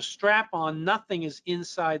one is a strap-on, nothing is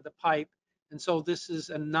inside the pipe. And so this is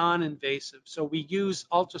a non-invasive. So we use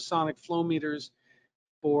ultrasonic flow meters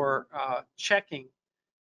for checking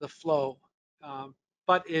the flow.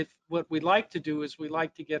 But what we like to do is we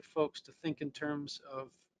like to get folks to think in terms of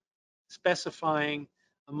specifying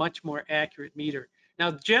a much more accurate meter.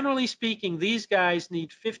 Now, generally speaking, these guys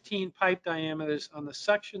need 15 pipe diameters on the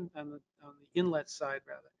suction, on the inlet side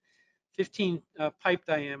rather, 15 pipe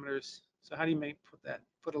diameters. So how do you put that?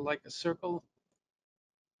 Put it like a circle.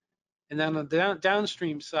 And then on the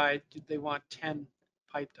downstream side, they want 10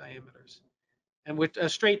 pipe diameters. And with a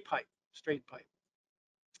straight pipe.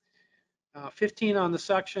 15 on the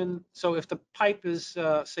suction. So if the pipe is,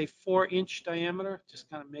 say, 4-inch diameter, just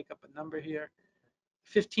kind of make up a number here.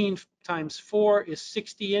 15 times 4 is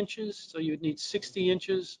 60 inches. So you'd need 60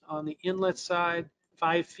 inches on the inlet side,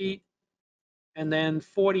 5 feet. And then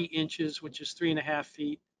 40 inches, which is 3.5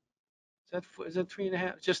 feet. Is that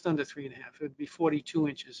 3.5? Just under 3.5. It would be 42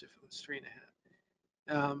 inches if it was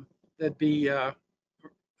 3.5. That'd be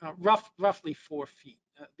roughly 4 feet.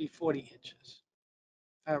 That'd be 40 inches.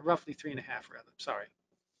 Roughly 3.5 rather, sorry.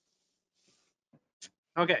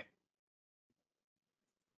 Okay.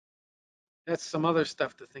 That's some other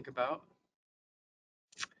stuff to think about.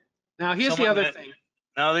 Now, here's the other thing.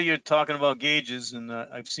 Now that you're talking about gauges, and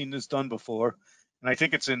I've seen this done before, and I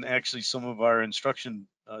think it's in actually some of our instruction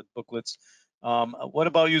booklets. What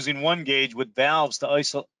about using one gauge with valves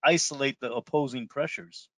to isolate the opposing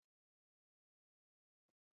pressures?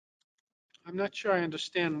 I'm not sure I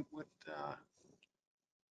understand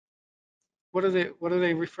what are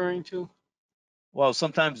they referring to? Well,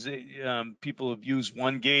 sometimes people have used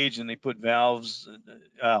one gauge and they put valves.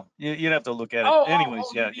 You'd have to look at it. Anyways,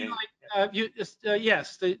 you yeah, mean yeah. like,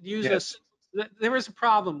 yes, the use Yes. there is a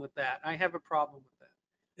problem with that. I have a problem with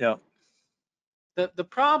that. Yeah. The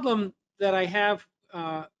problem that I have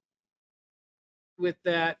with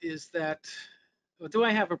that is that, well, do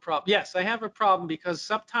I have a problem? Yes, I have a problem because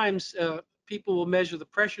sometimes people will measure the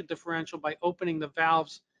pressure differential by opening the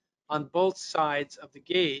valves on both sides of the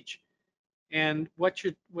gauge. And what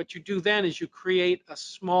you do then is you create a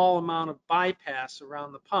small amount of bypass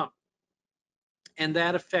around the pump, and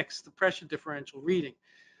that affects the pressure differential reading.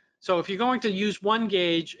 So if you're going to use one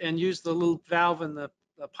gauge and use the little valve in the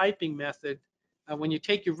piping method, when you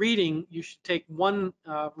take your reading, you should take one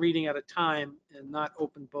reading at a time and not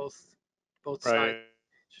open both sides. Right.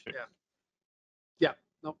 Yeah, yeah.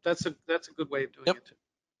 No, that's a good way of doing Yep. it too.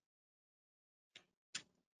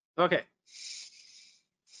 Okay.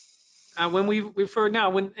 When we refer now,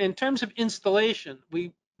 when in terms of installation,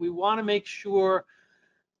 we want to make sure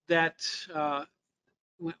that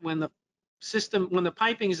when the system, when the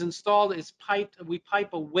piping is installed, it's piped. We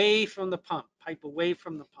pipe away from the pump. Pipe away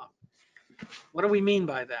from the pump. What do we mean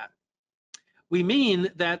by that? We mean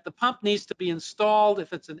that the pump needs to be installed.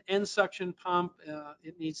 If it's an end suction pump,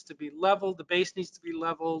 it needs to be leveled. The base needs to be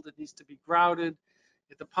leveled. It needs to be grouted.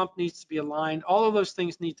 If the pump needs to be aligned, all of those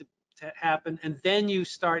things need to happen. And then you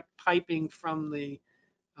start piping from the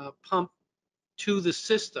pump to the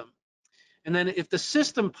system. And then if the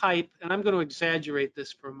system pipe, and I'm going to exaggerate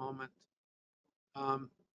this for a moment,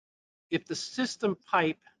 if the system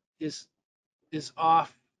pipe is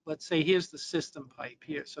off, let's say here's the system pipe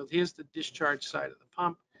here. So here's the discharge side of the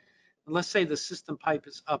pump. And let's say the system pipe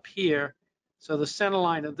is up here. So the center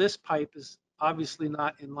line of this pipe is obviously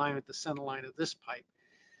not in line with the center line of this pipe.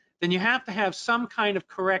 Then you have to have some kind of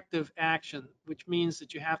corrective action, which means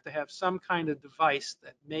that you have to have some kind of device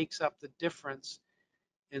that makes up the difference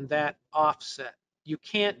in that offset. You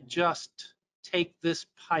can't just take this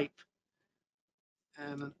pipe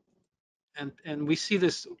and we see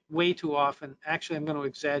this way too often. Actually, I'm going to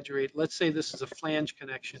exaggerate. Let's say this is a flange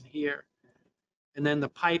connection here, and then the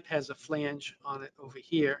pipe has a flange on it over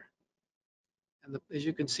here. And as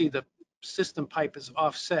you can see, the system pipe is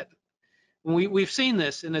offset. We've seen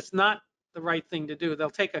this, and it's not the right thing to do. They'll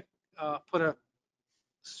take put a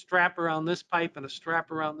strap around this pipe and a strap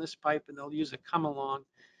around this pipe, and they'll use a come along,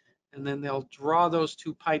 and then they'll draw those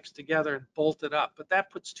two pipes together and bolt it up. But that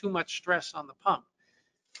puts too much stress on the pump.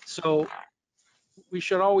 So we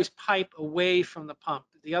should always pipe away from the pump.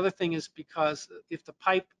 The other thing is because if the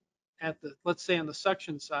pipe at the, let's say on the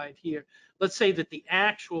suction side here, let's say that the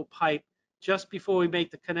actual pipe just before we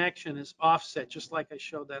make the connection is offset, just like I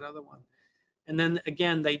showed that other one. And then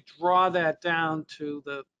again, they draw that down to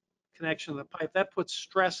the connection of the pipe. That puts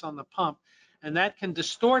stress on the pump, and that can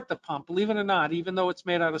distort the pump. Believe it or not, even though it's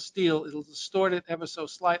made out of steel, it'll distort it ever so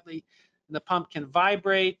slightly. And the pump can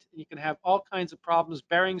vibrate. You can have all kinds of problems.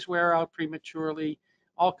 Bearings wear out prematurely,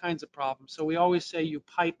 all kinds of problems. So we always say you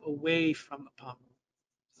pipe away from the pump.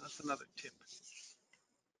 So that's another tip.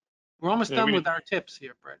 We're almost done with our tips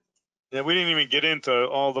here, Brett. Yeah, we didn't even get into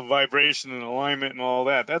all the vibration and alignment and all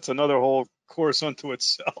that. That's another whole course unto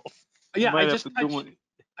itself. Yeah,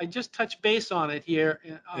 I just touched base on it here.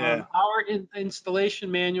 Yeah. Our installation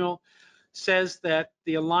manual says that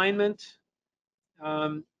the alignment,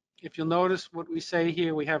 if you'll notice what we say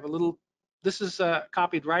here, we have a little, this is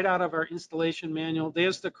copied right out of our installation manual.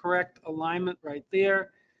 There's the correct alignment right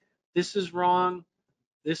there. This is wrong.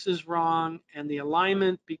 This is wrong. And the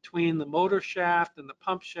alignment between the motor shaft and the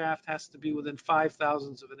pump shaft has to be within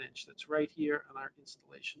 0.005 of an inch. That's right here on our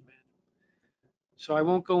installation manual. So I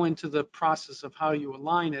won't go into the process of how you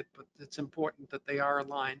align it, but it's important that they are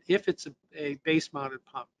aligned if it's a base mounted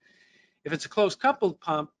pump. If it's a close coupled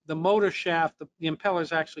pump, the motor shaft, the impeller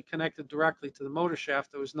is actually connected directly to the motor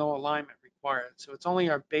shaft. There was no alignment required. So it's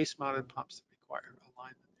only our base mounted pumps that require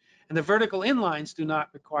alignment. And the vertical inlines do not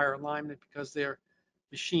require alignment because they're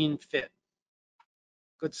machine fit.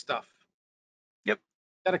 Good stuff. Yep.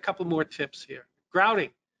 Got a couple more tips here.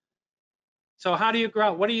 Grouting. So how do you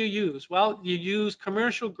grout? What do you use? Well, you use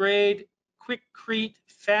commercial grade, quickcrete,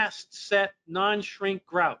 fast set, non-shrink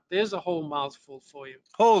grout. There's a whole mouthful for you.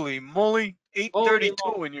 Holy moly, 832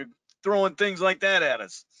 moly. and you're throwing things like that at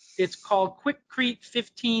us. It's called Quickcrete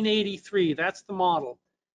 1583. That's the model.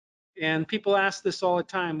 And people ask this all the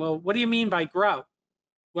time. Well, what do you mean by grout?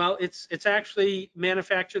 Well, it's actually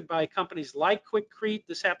manufactured by companies like Quickcrete.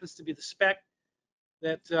 This happens to be the spec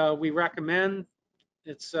that we recommend.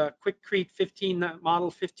 It's Quickcrete model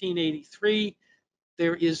 1583.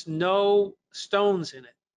 There is no stones in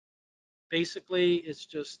it. Basically, it's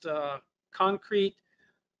just concrete,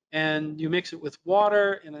 and you mix it with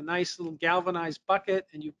water in a nice little galvanized bucket,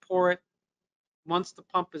 and you pour it once the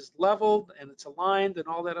pump is leveled and it's aligned and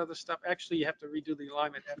all that other stuff. Actually, you have to redo the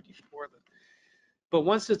alignment after you pour them. But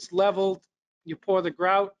once it's leveled, you pour the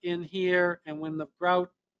grout in here, and when the grout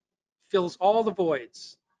fills all the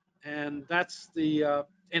voids, and that's the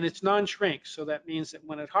and it's non-shrink, so that means that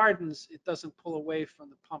when it hardens, it doesn't pull away from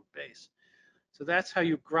the pump base. So that's how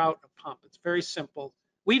you grout a pump. It's very simple.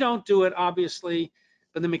 We don't do it, obviously,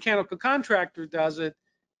 but the mechanical contractor does it,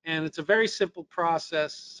 and it's a very simple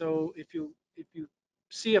process. So if you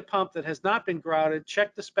see a pump that has not been grouted,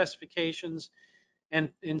 check the specifications. And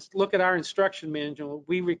look at our instruction manual.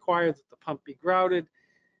 We require that the pump be grouted.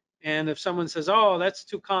 And if someone says, oh, that's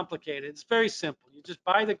too complicated, it's very simple. You just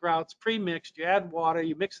buy the grouts pre-mixed, you add water,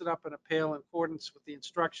 you mix it up in a pail in accordance with the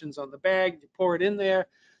instructions on the bag, you pour it in there,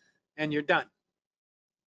 and you're done.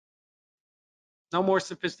 No more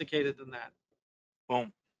sophisticated than that.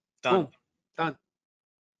 Boom. Done. Boom. Done.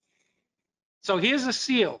 So here's a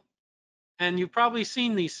seal. And you've probably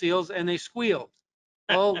seen these seals, and they squeal.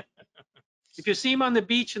 Well, if you see them on the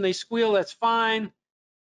beach and they squeal, that's fine,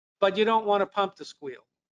 but you don't want a pump to squeal.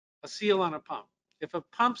 A seal on a pump. If a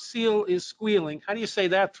pump seal is squealing, how do you say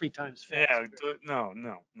that 3 times fast? Yeah,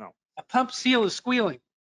 no. A pump seal is squealing.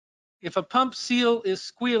 If a pump seal is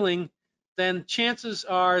squealing, then chances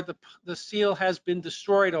are the seal has been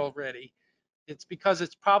destroyed already. It's because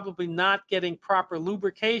it's probably not getting proper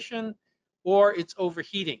lubrication or it's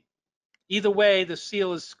overheating. Either way, the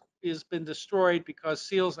seal is been destroyed because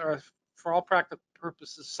seals are, for all practical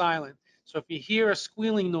purposes, silent. So if you hear a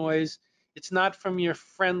squealing noise, it's not from your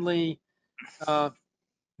friendly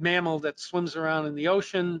mammal that swims around in the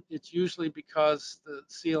ocean. It's usually because the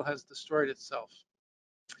seal has destroyed itself.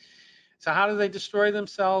 So how do they destroy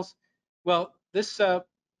themselves? Well, this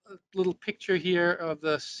little picture here of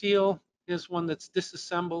the seal is one that's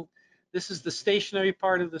disassembled. This is the stationary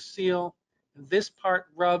part of the seal. And this part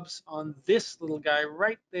rubs on this little guy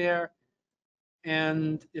right there.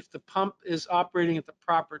 And if the pump is operating at the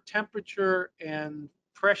proper temperature and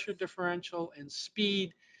pressure differential and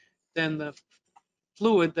speed, then the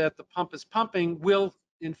fluid that the pump is pumping will,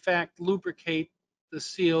 in fact, lubricate the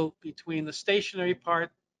seal between the stationary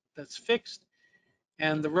part that's fixed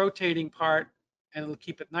and the rotating part, and it'll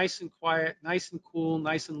keep it nice and quiet, nice and cool,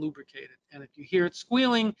 nice and lubricated. And if you hear it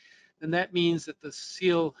squealing, then that means that the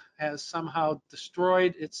seal has somehow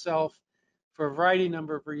destroyed itself for a variety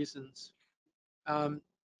number of reasons.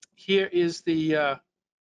 Here is the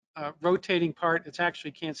rotating part. It's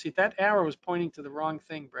actually can't see. That arrow is pointing to the wrong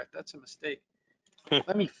thing, Brett. That's a mistake.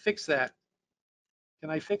 Let me fix that. Can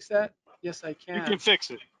I fix that? Yes, I You can. can fix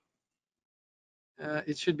it.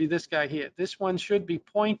 It should be this guy here. This one should be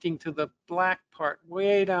pointing to the black part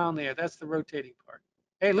way down there. That's the rotating part.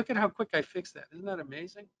 Hey, look at how quick I fixed that. Isn't that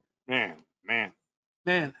amazing? Man.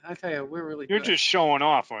 Man, I tell you, we're really You're good. just showing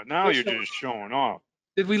off. Now We're you're showing- just showing off.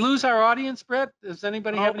 Did we lose our audience, Brett? Does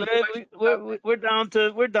anybody have any questions?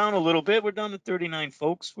 We're down a little bit. We're down to 39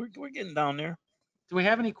 folks. We're getting down there. Do we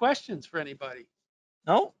have any questions for anybody?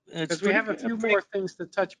 No, it's Because we have a few more things to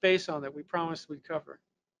touch base on that we promised we'd cover.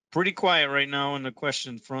 pretty quiet right now in the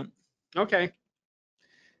question front. Okay.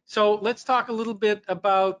 So let's talk a little bit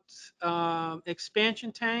about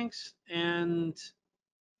expansion tanks. And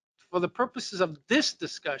for the purposes of this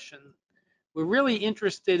discussion, we're really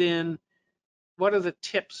interested in what are the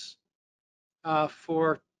tips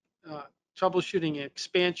for troubleshooting an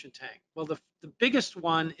expansion tank. Well, the biggest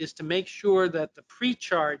one is to make sure that the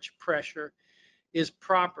pre-charge pressure is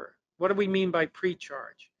proper. What do we mean by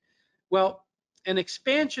pre-charge? Well, an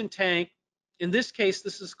expansion tank, in this case,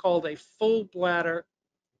 this is called a full bladder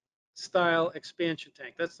style expansion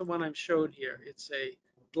tank. That's the one I'm showed here. It's a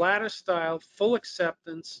bladder style, full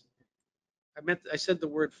acceptance. I said the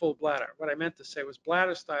word full bladder. What I meant to say was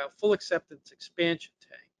bladder style, full acceptance expansion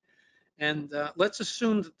tank. And let's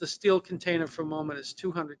assume that the steel container for a moment is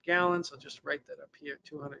 200 gallons. I'll just write that up here,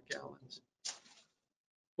 200 gallons.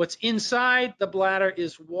 What's inside the bladder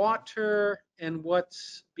is water, and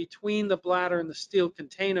what's between the bladder and the steel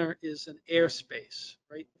container is an airspace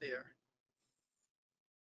right there.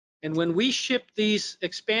 And when we ship these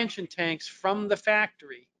expansion tanks from the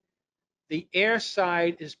factory, the air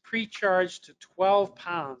side is pre-charged to 12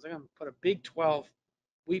 pounds. I'm going to put a big 12.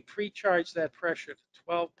 We pre-charge that pressure to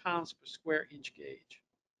 12 pounds per square inch gauge.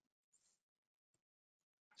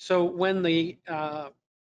 So when the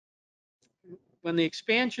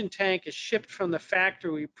expansion tank is shipped from the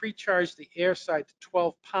factory, we pre-charge the air side to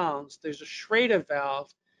 12 pounds. There's a Schrader valve.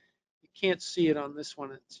 You can't see it on this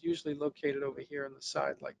one. It's usually located over here on the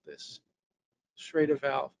side like this. Schrader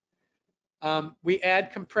valve. We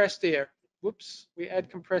add compressed air. Whoops, we add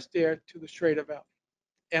compressed air to the Schrader valve,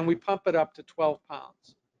 and we pump it up to 12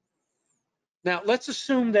 pounds. Now, let's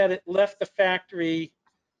assume that it left the factory.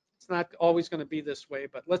 It's not always going to be this way,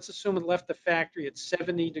 but let's assume it left the factory at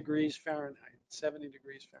 70 degrees Fahrenheit. 70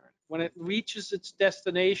 degrees Fahrenheit. When it reaches its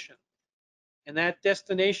destination, and that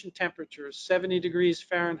destination temperature is 70 degrees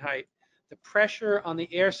Fahrenheit, the pressure on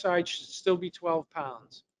the air side should still be 12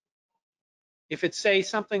 pounds. If it's, say,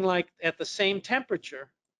 something like at the same temperature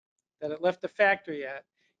that it left the factory at,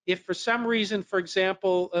 if for some reason, for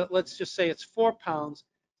example, let's just say it's 4 pounds,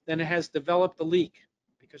 then it has developed a leak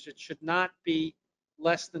because it should not be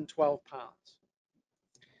less than 12 pounds.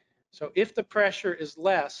 So if the pressure is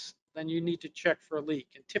less, then you need to check for a leak.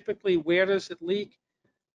 And typically, where does it leak?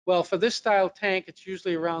 Well, for this style tank, it's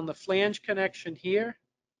usually around the flange connection here,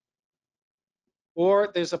 or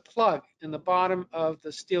there's a plug in the bottom of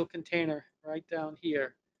the steel container right down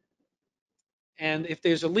here. And if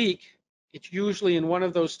there's a leak, it's usually in one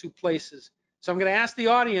of those two places. So I'm going to ask the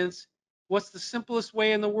audience, what's the simplest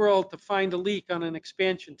way in the world to find a leak on an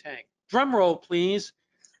expansion tank? Drum roll, please.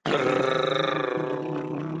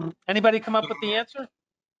 Anybody come up with the answer?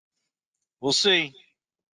 We'll see.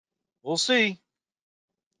 We'll see.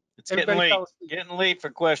 It's getting Everybody late. fell asleep. Getting late for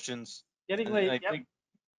questions. Getting I, late. I Yep. think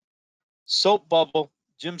soap bubble.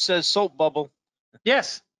 Jim says soap bubble.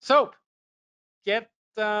 Yes, soap. Get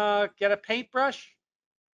a paintbrush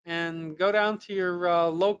and go down to your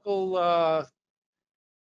local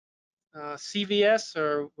CVS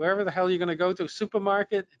or wherever the hell you're going to go to,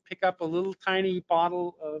 supermarket, and pick up a little tiny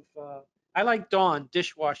bottle of, I like Dawn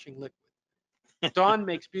dishwashing liquid. Dawn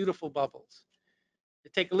makes beautiful bubbles. You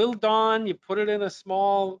take a little Dawn, you put it in a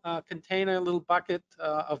small container, a little bucket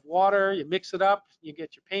of water, you mix it up, you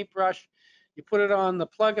get your paintbrush, you put it on the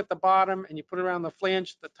plug at the bottom, and you put it around the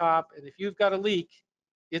flange at the top, and if you've got a leak,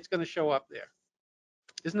 it's going to show up there.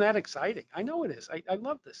 Isn't that exciting? I know it is. I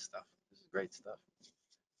love this stuff. This is great stuff.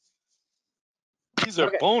 These are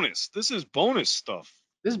Okay, bonus. This is bonus stuff.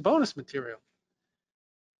 this is bonus material.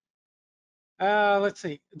 Let's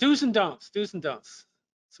see. Do's and don'ts. Do's and don'ts.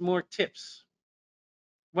 Some more tips.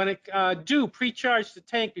 When it do pre-charge the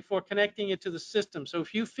tank before connecting it to the system. So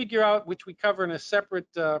if you figure out, which we cover in a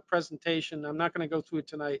separate presentation, I'm not going to go through it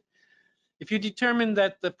tonight. If you determine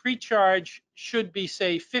that the pre-charge should be,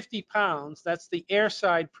 say, 50 pounds, that's the air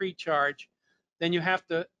side pre-charge, then you have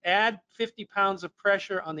to add 50 pounds of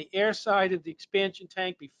pressure on the air side of the expansion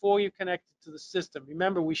tank before you connect it to the system.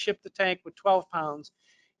 Remember, we ship the tank with 12 pounds,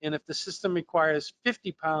 and if the system requires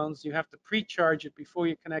 50 pounds, you have to pre-charge it before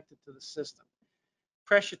you connect it to the system.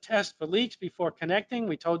 Pressure test for leaks before connecting.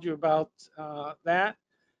 We told you about that.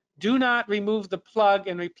 Do not remove the plug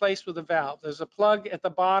and replace with a valve. There's a plug at the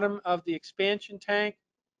bottom of the expansion tank.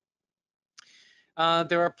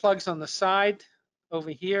 There are plugs on the side over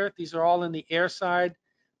here. These are all in the air side.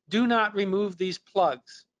 Do not remove these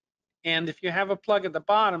plugs. And if you have a plug at the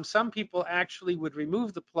bottom, some people actually would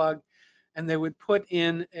remove the plug and they would put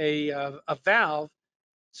in a valve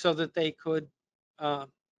so that they could,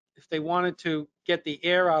 if they wanted to get the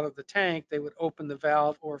air out of the tank, they would open the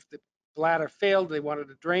valve, or if the bladder failed, they wanted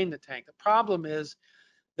to drain the tank. The problem is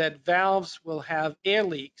that valves will have air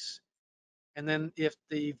leaks, and then if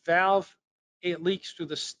the valve, it leaks through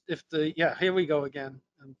yeah, here we go again.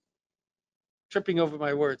 I'm tripping over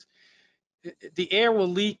my words. The air will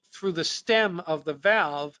leak through the stem of the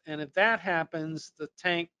valve, and if that happens, the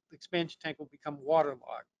expansion tank will become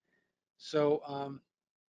waterlogged. So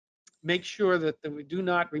make sure that we do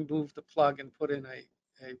not remove the plug and put in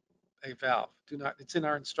a valve. Do not, it's in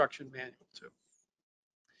our instruction manual too.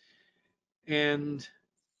 And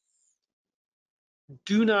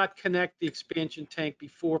do not connect the expansion tank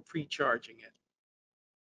before pre-charging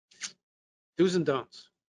it. Do's and don'ts.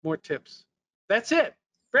 More tips. That's it.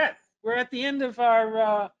 Brett, we're at the end of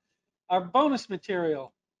our bonus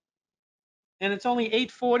material. And it's only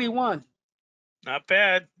 8:41. Not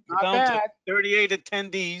bad. We're Not down to bad. 38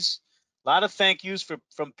 attendees. A lot of thank yous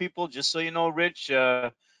from people. Just so you know, Rich,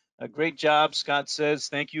 a great job. Scott says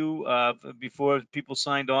thank you. Before people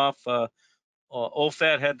signed off,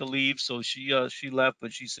 OFAT had to leave, so she left,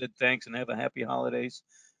 but she said thanks and have a happy holidays.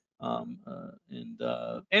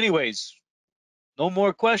 Anyways, no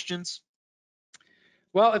more questions.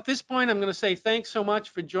 Well, at this point, I'm going to say thanks so much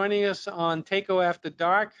for joining us on Takeo After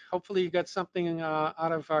Dark. Hopefully you got something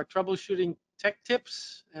out of our troubleshooting tech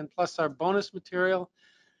tips and plus our bonus material.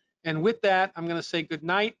 And with that, I'm going to say good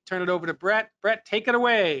night, turn it over to Brett. Brett, take it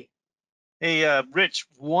away. Hey, Rich,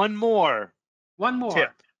 one more One more.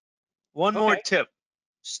 tip. One more Okay. tip.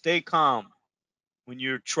 Stay calm. When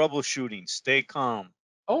you're troubleshooting, stay calm.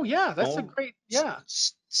 Oh, yeah, that's a Don't great, yeah.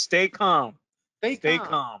 stay calm. Stay Stay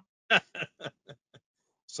calm. calm.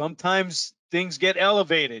 Sometimes things get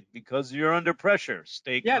elevated because you're under pressure.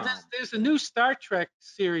 Stay Yeah, calm. there's a new Star Trek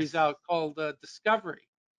series out called Discovery.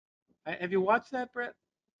 Have you watched that, Brett?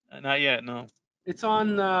 Not yet, no. It's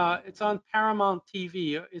on Paramount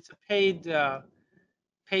TV. It's a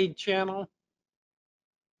paid channel.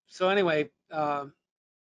 So anyway,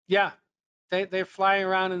 yeah, they're flying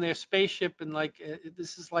around in their spaceship, and like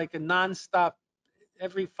this is like a nonstop.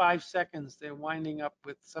 Every 5 seconds, they're winding up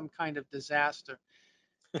with some kind of disaster,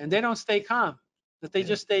 and they don't stay calm. If they Yeah.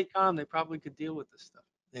 just stayed calm, they probably could deal with this stuff.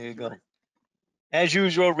 There you go. As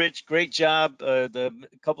usual, Rich, great job. A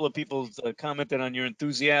couple of people commented on your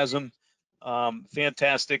enthusiasm.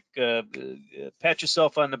 Fantastic. Pat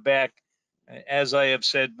yourself on the back. As I have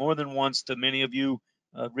said more than once to many of you,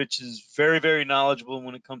 Rich is very, very knowledgeable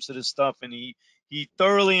when it comes to this stuff, and he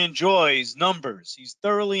thoroughly enjoys numbers. He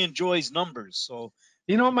thoroughly enjoys numbers. So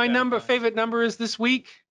You know what keep my that in mind. favorite number is this week?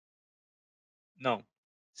 No,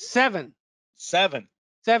 7. 7.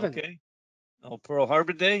 7. Okay. Oh, Pearl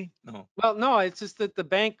Harbor Day? No. Well, no, it's just that the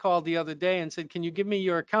bank called the other day and said, "Can you give me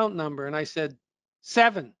your account number?" And I said,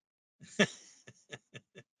 7.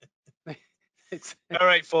 It's All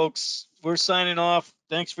right, folks, we're signing off.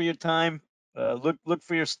 Thanks for your time. Look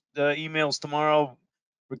for your emails tomorrow.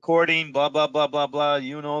 Recording, blah blah blah blah blah.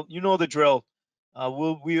 You know the drill.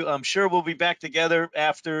 I'm sure we'll be back together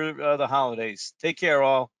after the holidays. Take care,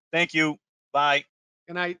 all. Thank you. Bye.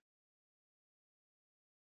 Good night.